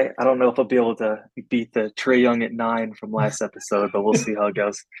 All right. I don't know if I'll be able to beat the Trae Young at 9 from last episode, but we'll see how it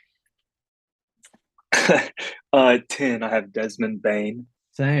goes. 10, I have Desmond Bane.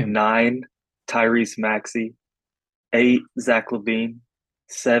 Same. 9, Tyrese Maxey. 8, Zach LaVine.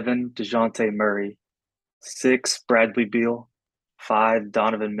 7, DeJounte Murray. 6, Bradley Beal. 5,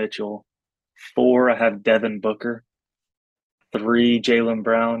 Donovan Mitchell. 4, I have Devin Booker. 3, Jaylen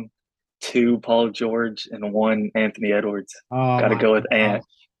Brown. 2, Paul George. And 1, Anthony Edwards. Oh, Got to go with Ant.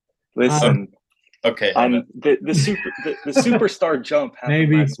 Listen. Okay. The superstar jump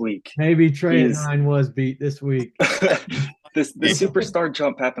happened last week. Maybe Trae at 9 was beat this week. The superstar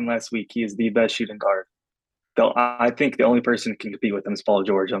jump happened last week. He is the best shooting guard. Though I think the only person who can compete with him is Paul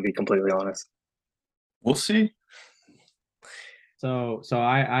George. I'll be completely honest. We'll see. So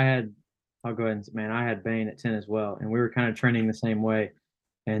I'll go ahead and I had Bane at 10 as well, and we were kind of trending the same way.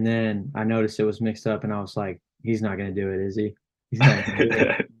 And then I noticed it was mixed up, and I was like, he's not going to do it, is he? He's not going to do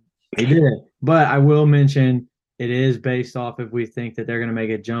it. He did it. But I will mention it is based off if we think that they're going to make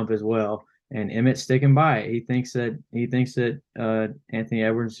a jump as well. And Emmett's sticking by it. He thinks that Anthony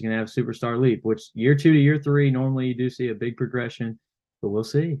Edwards is going to have a superstar leap, which year 2 to year 3, normally you do see a big progression, but we'll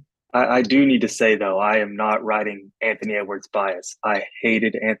see. I do need to say, though, I am not riding Anthony Edwards bias. I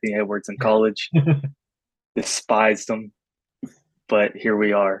hated Anthony Edwards in college, despised him, but here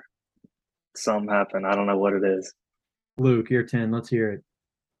we are. Something happened. I don't know what it is. Luke, you're 10. Let's hear it.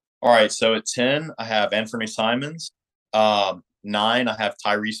 All right, so at 10, I have Anthony Simons. 9, I have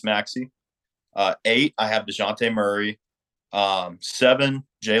Tyrese Maxey. 8, I have DeJounte Murray. 7,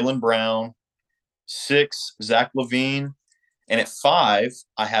 Jaylen Brown. 6, Zach LaVine. And at 5,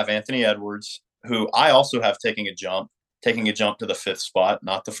 I have Anthony Edwards, who I also have taking a jump to the 5th spot,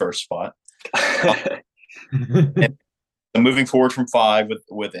 not the 1st spot. And moving forward from 5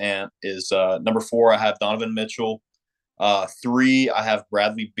 with Ant is number 4, I have Donovan Mitchell. 3, I have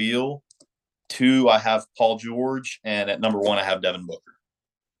Bradley Beal. 2, I have Paul George. And at number 1, I have Devin Booker.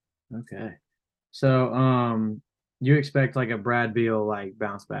 Okay. So you expect like a Brad Beal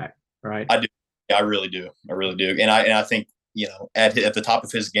bounce back, right? I do. Yeah, I really do. And I think, at the top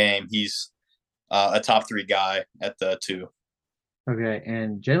of his game, he's a top 3 guy at the 2. Okay.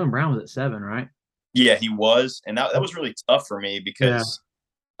 And Jaylen Brown was at 7, right? Yeah, he was. And that was really tough for me because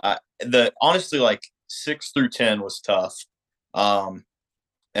honestly, 6 through 10 was tough.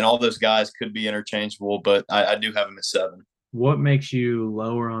 And all those guys could be interchangeable, but I do have him at 7. What makes you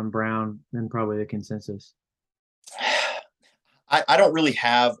lower on Brown than probably the consensus? I don't really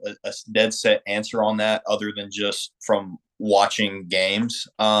have a dead set answer on that other than just from watching games.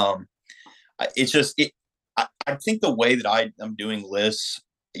 It's just I think the way that I'm doing lists,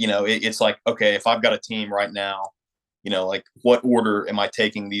 it's like, okay, if I've got a team right now, what order am I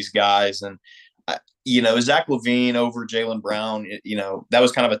taking these guys? And Zach LaVine over Jaylen Brown, that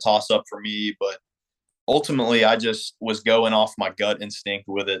was kind of a toss-up for me. But ultimately, I just was going off my gut instinct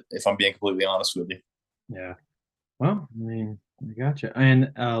with it, if I'm being completely honest with you. Yeah. Well, I gotcha.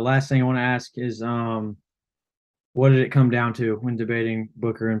 And last thing I want to ask is what did it come down to when debating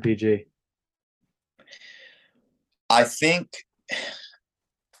Booker and PG? I think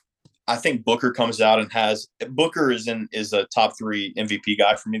Booker comes out and Booker is a top 3 MVP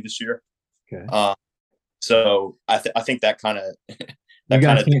guy for me this year. Okay. So I think that kind of you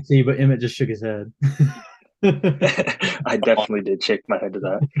guys can't see, but Emmett just shook his head. I definitely did shake my head to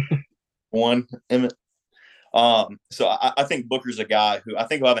that. One Emmett. So I think Booker's a guy who I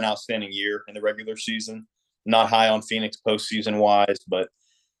think will have an outstanding year in the regular season. Not high on Phoenix postseason wise, but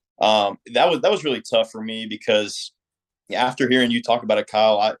that was really tough for me because after hearing you talk about it,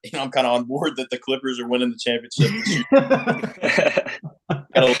 Kyle, I'm kind of on board that the Clippers are winning the championship this year.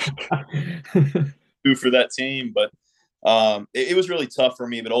 For that team, but it was really tough for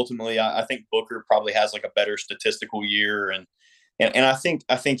me. But ultimately, I think Booker probably has a better statistical year, and I think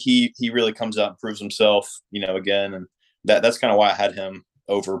he really comes out and proves himself, again, and that's kind of why I had him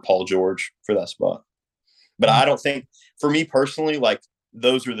over Paul George for that spot. But I don't think, for me personally,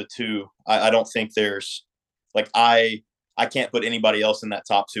 those are the two. I don't think there's I can't put anybody else in that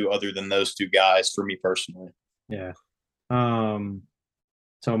top two other than those two guys for me personally. Yeah.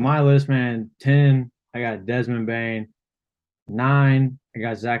 So my list, man, 10, I got Desmond Bain. 9, I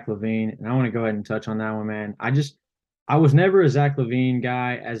got Zach LaVine, and I want to go ahead and touch on that one, man. I was never a Zach LaVine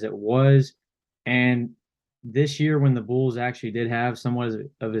guy as it was, and this year when the Bulls actually did have somewhat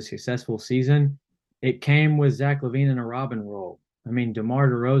of a successful season, it came with Zach LaVine in a Robin role. I mean, DeMar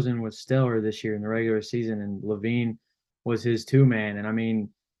DeRozan was stellar this year in the regular season, and LaVine was his two-man. And I mean,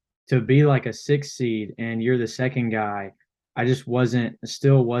 to be like a 6 seed and you're the second guy, I just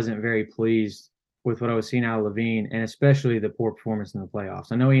still wasn't very pleased with what I was seeing out of LaVine, and especially the poor performance in the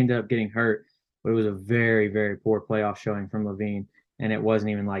playoffs. I know he ended up getting hurt, but it was a very, very poor playoff showing from LaVine, and it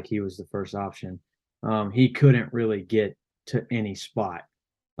wasn't even like he was the first option. He couldn't really get to any spot.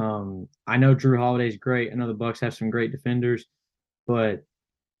 I know Drew Holiday's great. I know the Bucks have some great defenders, but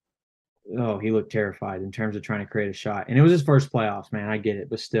he looked terrified in terms of trying to create a shot. And it was his first playoffs, man. I get it,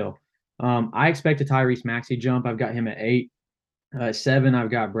 but still. I expect a Tyrese Maxey jump. I've got him at 8. 7,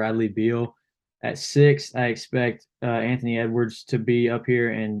 I've got Bradley Beal. At 6, I expect Anthony Edwards to be up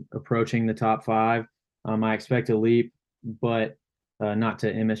here and approaching the top 5. I expect a leap, but not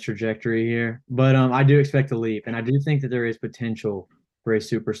to Emmett's trajectory here. But I do expect a leap, and I do think that there is potential for a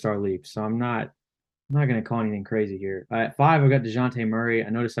superstar leap. So I'm not going to call anything crazy here. At 5, I've got DeJounte Murray. I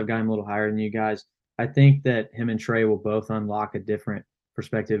noticed I've got him a little higher than you guys. I think that him and Trey will both unlock a different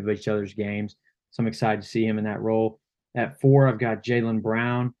perspective of each other's games. So I'm excited to see him in that role. At 4, I've got Jaylen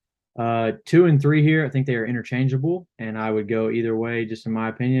Brown. 2 and 3 here, I think they are interchangeable, and I would go either way, just in my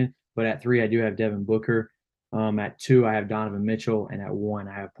opinion. But at 3, I do have Devin Booker. At 2, I have Donovan Mitchell, and at 1,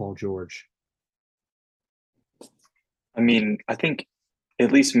 I have Paul George. I mean, I think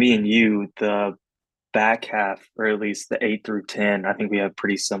at least me and you, the back half, or at least the 8 through 10, I think we have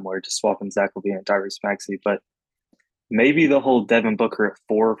pretty similar, just swapping Zach LaVine and Tyrese Maxey. But maybe the whole Devin Booker at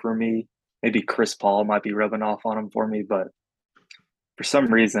 4 for me. Maybe Chris Paul might be rubbing off on him for me, but for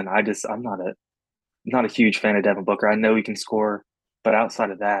some reason, I'm not a huge fan of Devin Booker. I know he can score, but outside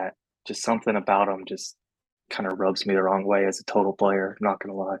of that, just something about him just kind of rubs me the wrong way as a total player. I'm not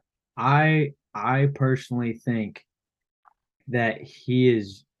gonna lie. I personally think that he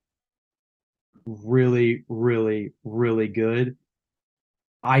is really, really, really good.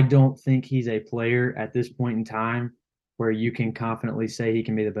 I don't think he's a player at this point in time where you can confidently say he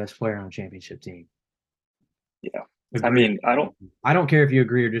can be the best player on a championship team. Yeah. Agree. I mean, I don't care if you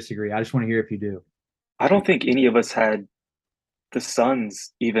agree or disagree. I just want to hear if you do. I don't think any of us had the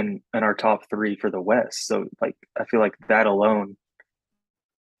Suns even in our top 3 for the West. So like I feel like that alone.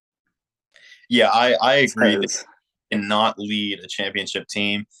 Yeah, I agree that he cannot lead a championship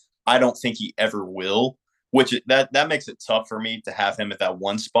team. I don't think he ever will, which that makes it tough for me to have him at that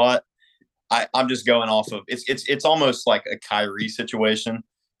one spot. I'm just going off of it's almost like a Kyrie situation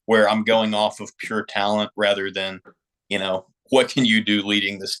where I'm going off of pure talent rather than, what can you do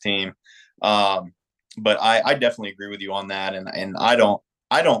leading this team. But I definitely agree with you on that, and I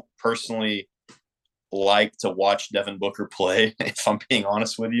don't personally like to watch Devin Booker play, if I'm being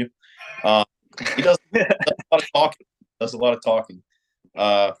honest with you. He does a lot of talking. Does a lot of talking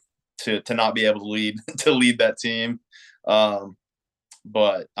to not be able to lead that team.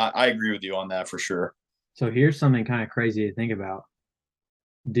 But I agree with you on that for sure. So here's something kind of crazy to think about.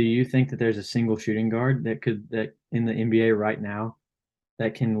 Do you think that there's a single shooting guard that in the NBA right now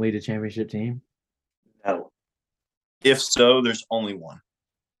that can lead a championship team? No. If so, there's only one.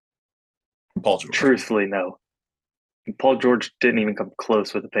 Paul George. Truthfully, no. Paul George didn't even come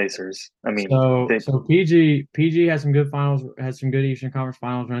close with the Pacers. I mean, so PG has some good Eastern Conference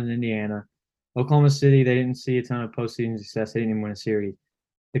Finals runs in Indiana. Oklahoma City, they didn't see a ton of postseason success. They didn't even win a series.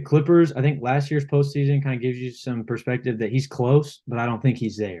 The Clippers, I think last year's postseason kind of gives you some perspective that he's close, but I don't think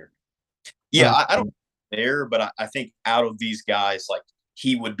he's there. Yeah, I don't think he's there, but I think out of these guys, like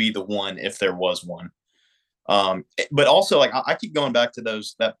he would be the one if there was one. But also, like I keep going back to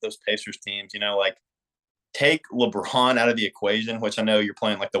those Pacers teams. Like take LeBron out of the equation, which I know you're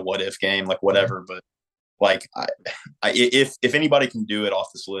playing like the what if game, like whatever. But like if anybody can do it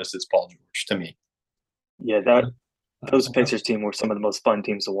off this list, it's Paul George to me. Yeah, those Pacers team were some of the most fun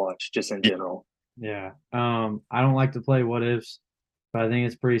teams to watch, just in general. Yeah. I don't like to play what ifs, but I think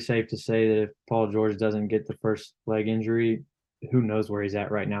it's pretty safe to say that if Paul George doesn't get the first leg injury, who knows where he's at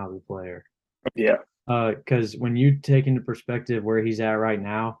right now as a player. Yeah. Because when you take into perspective where he's at right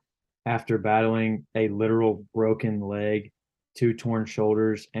now, after battling a literal broken leg, 2 torn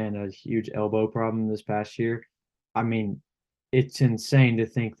shoulders, and a huge elbow problem this past year, I mean, it's insane to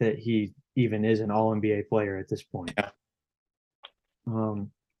think that he even is an All-NBA player at this point. Yeah.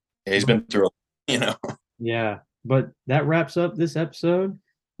 He's been through, Yeah. but that wraps up this episode.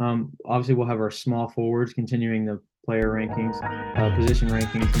 Obviously, we'll have our small forwards continuing the player rankings, position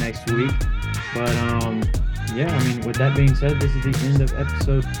rankings next week. But yeah, I mean, with that being said, this is the end of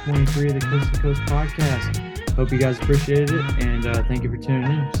episode 23 of the Coast to Coast podcast. Hope you guys appreciated it, and thank you for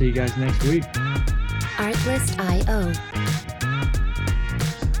tuning in. See you guys next week. Artlist.io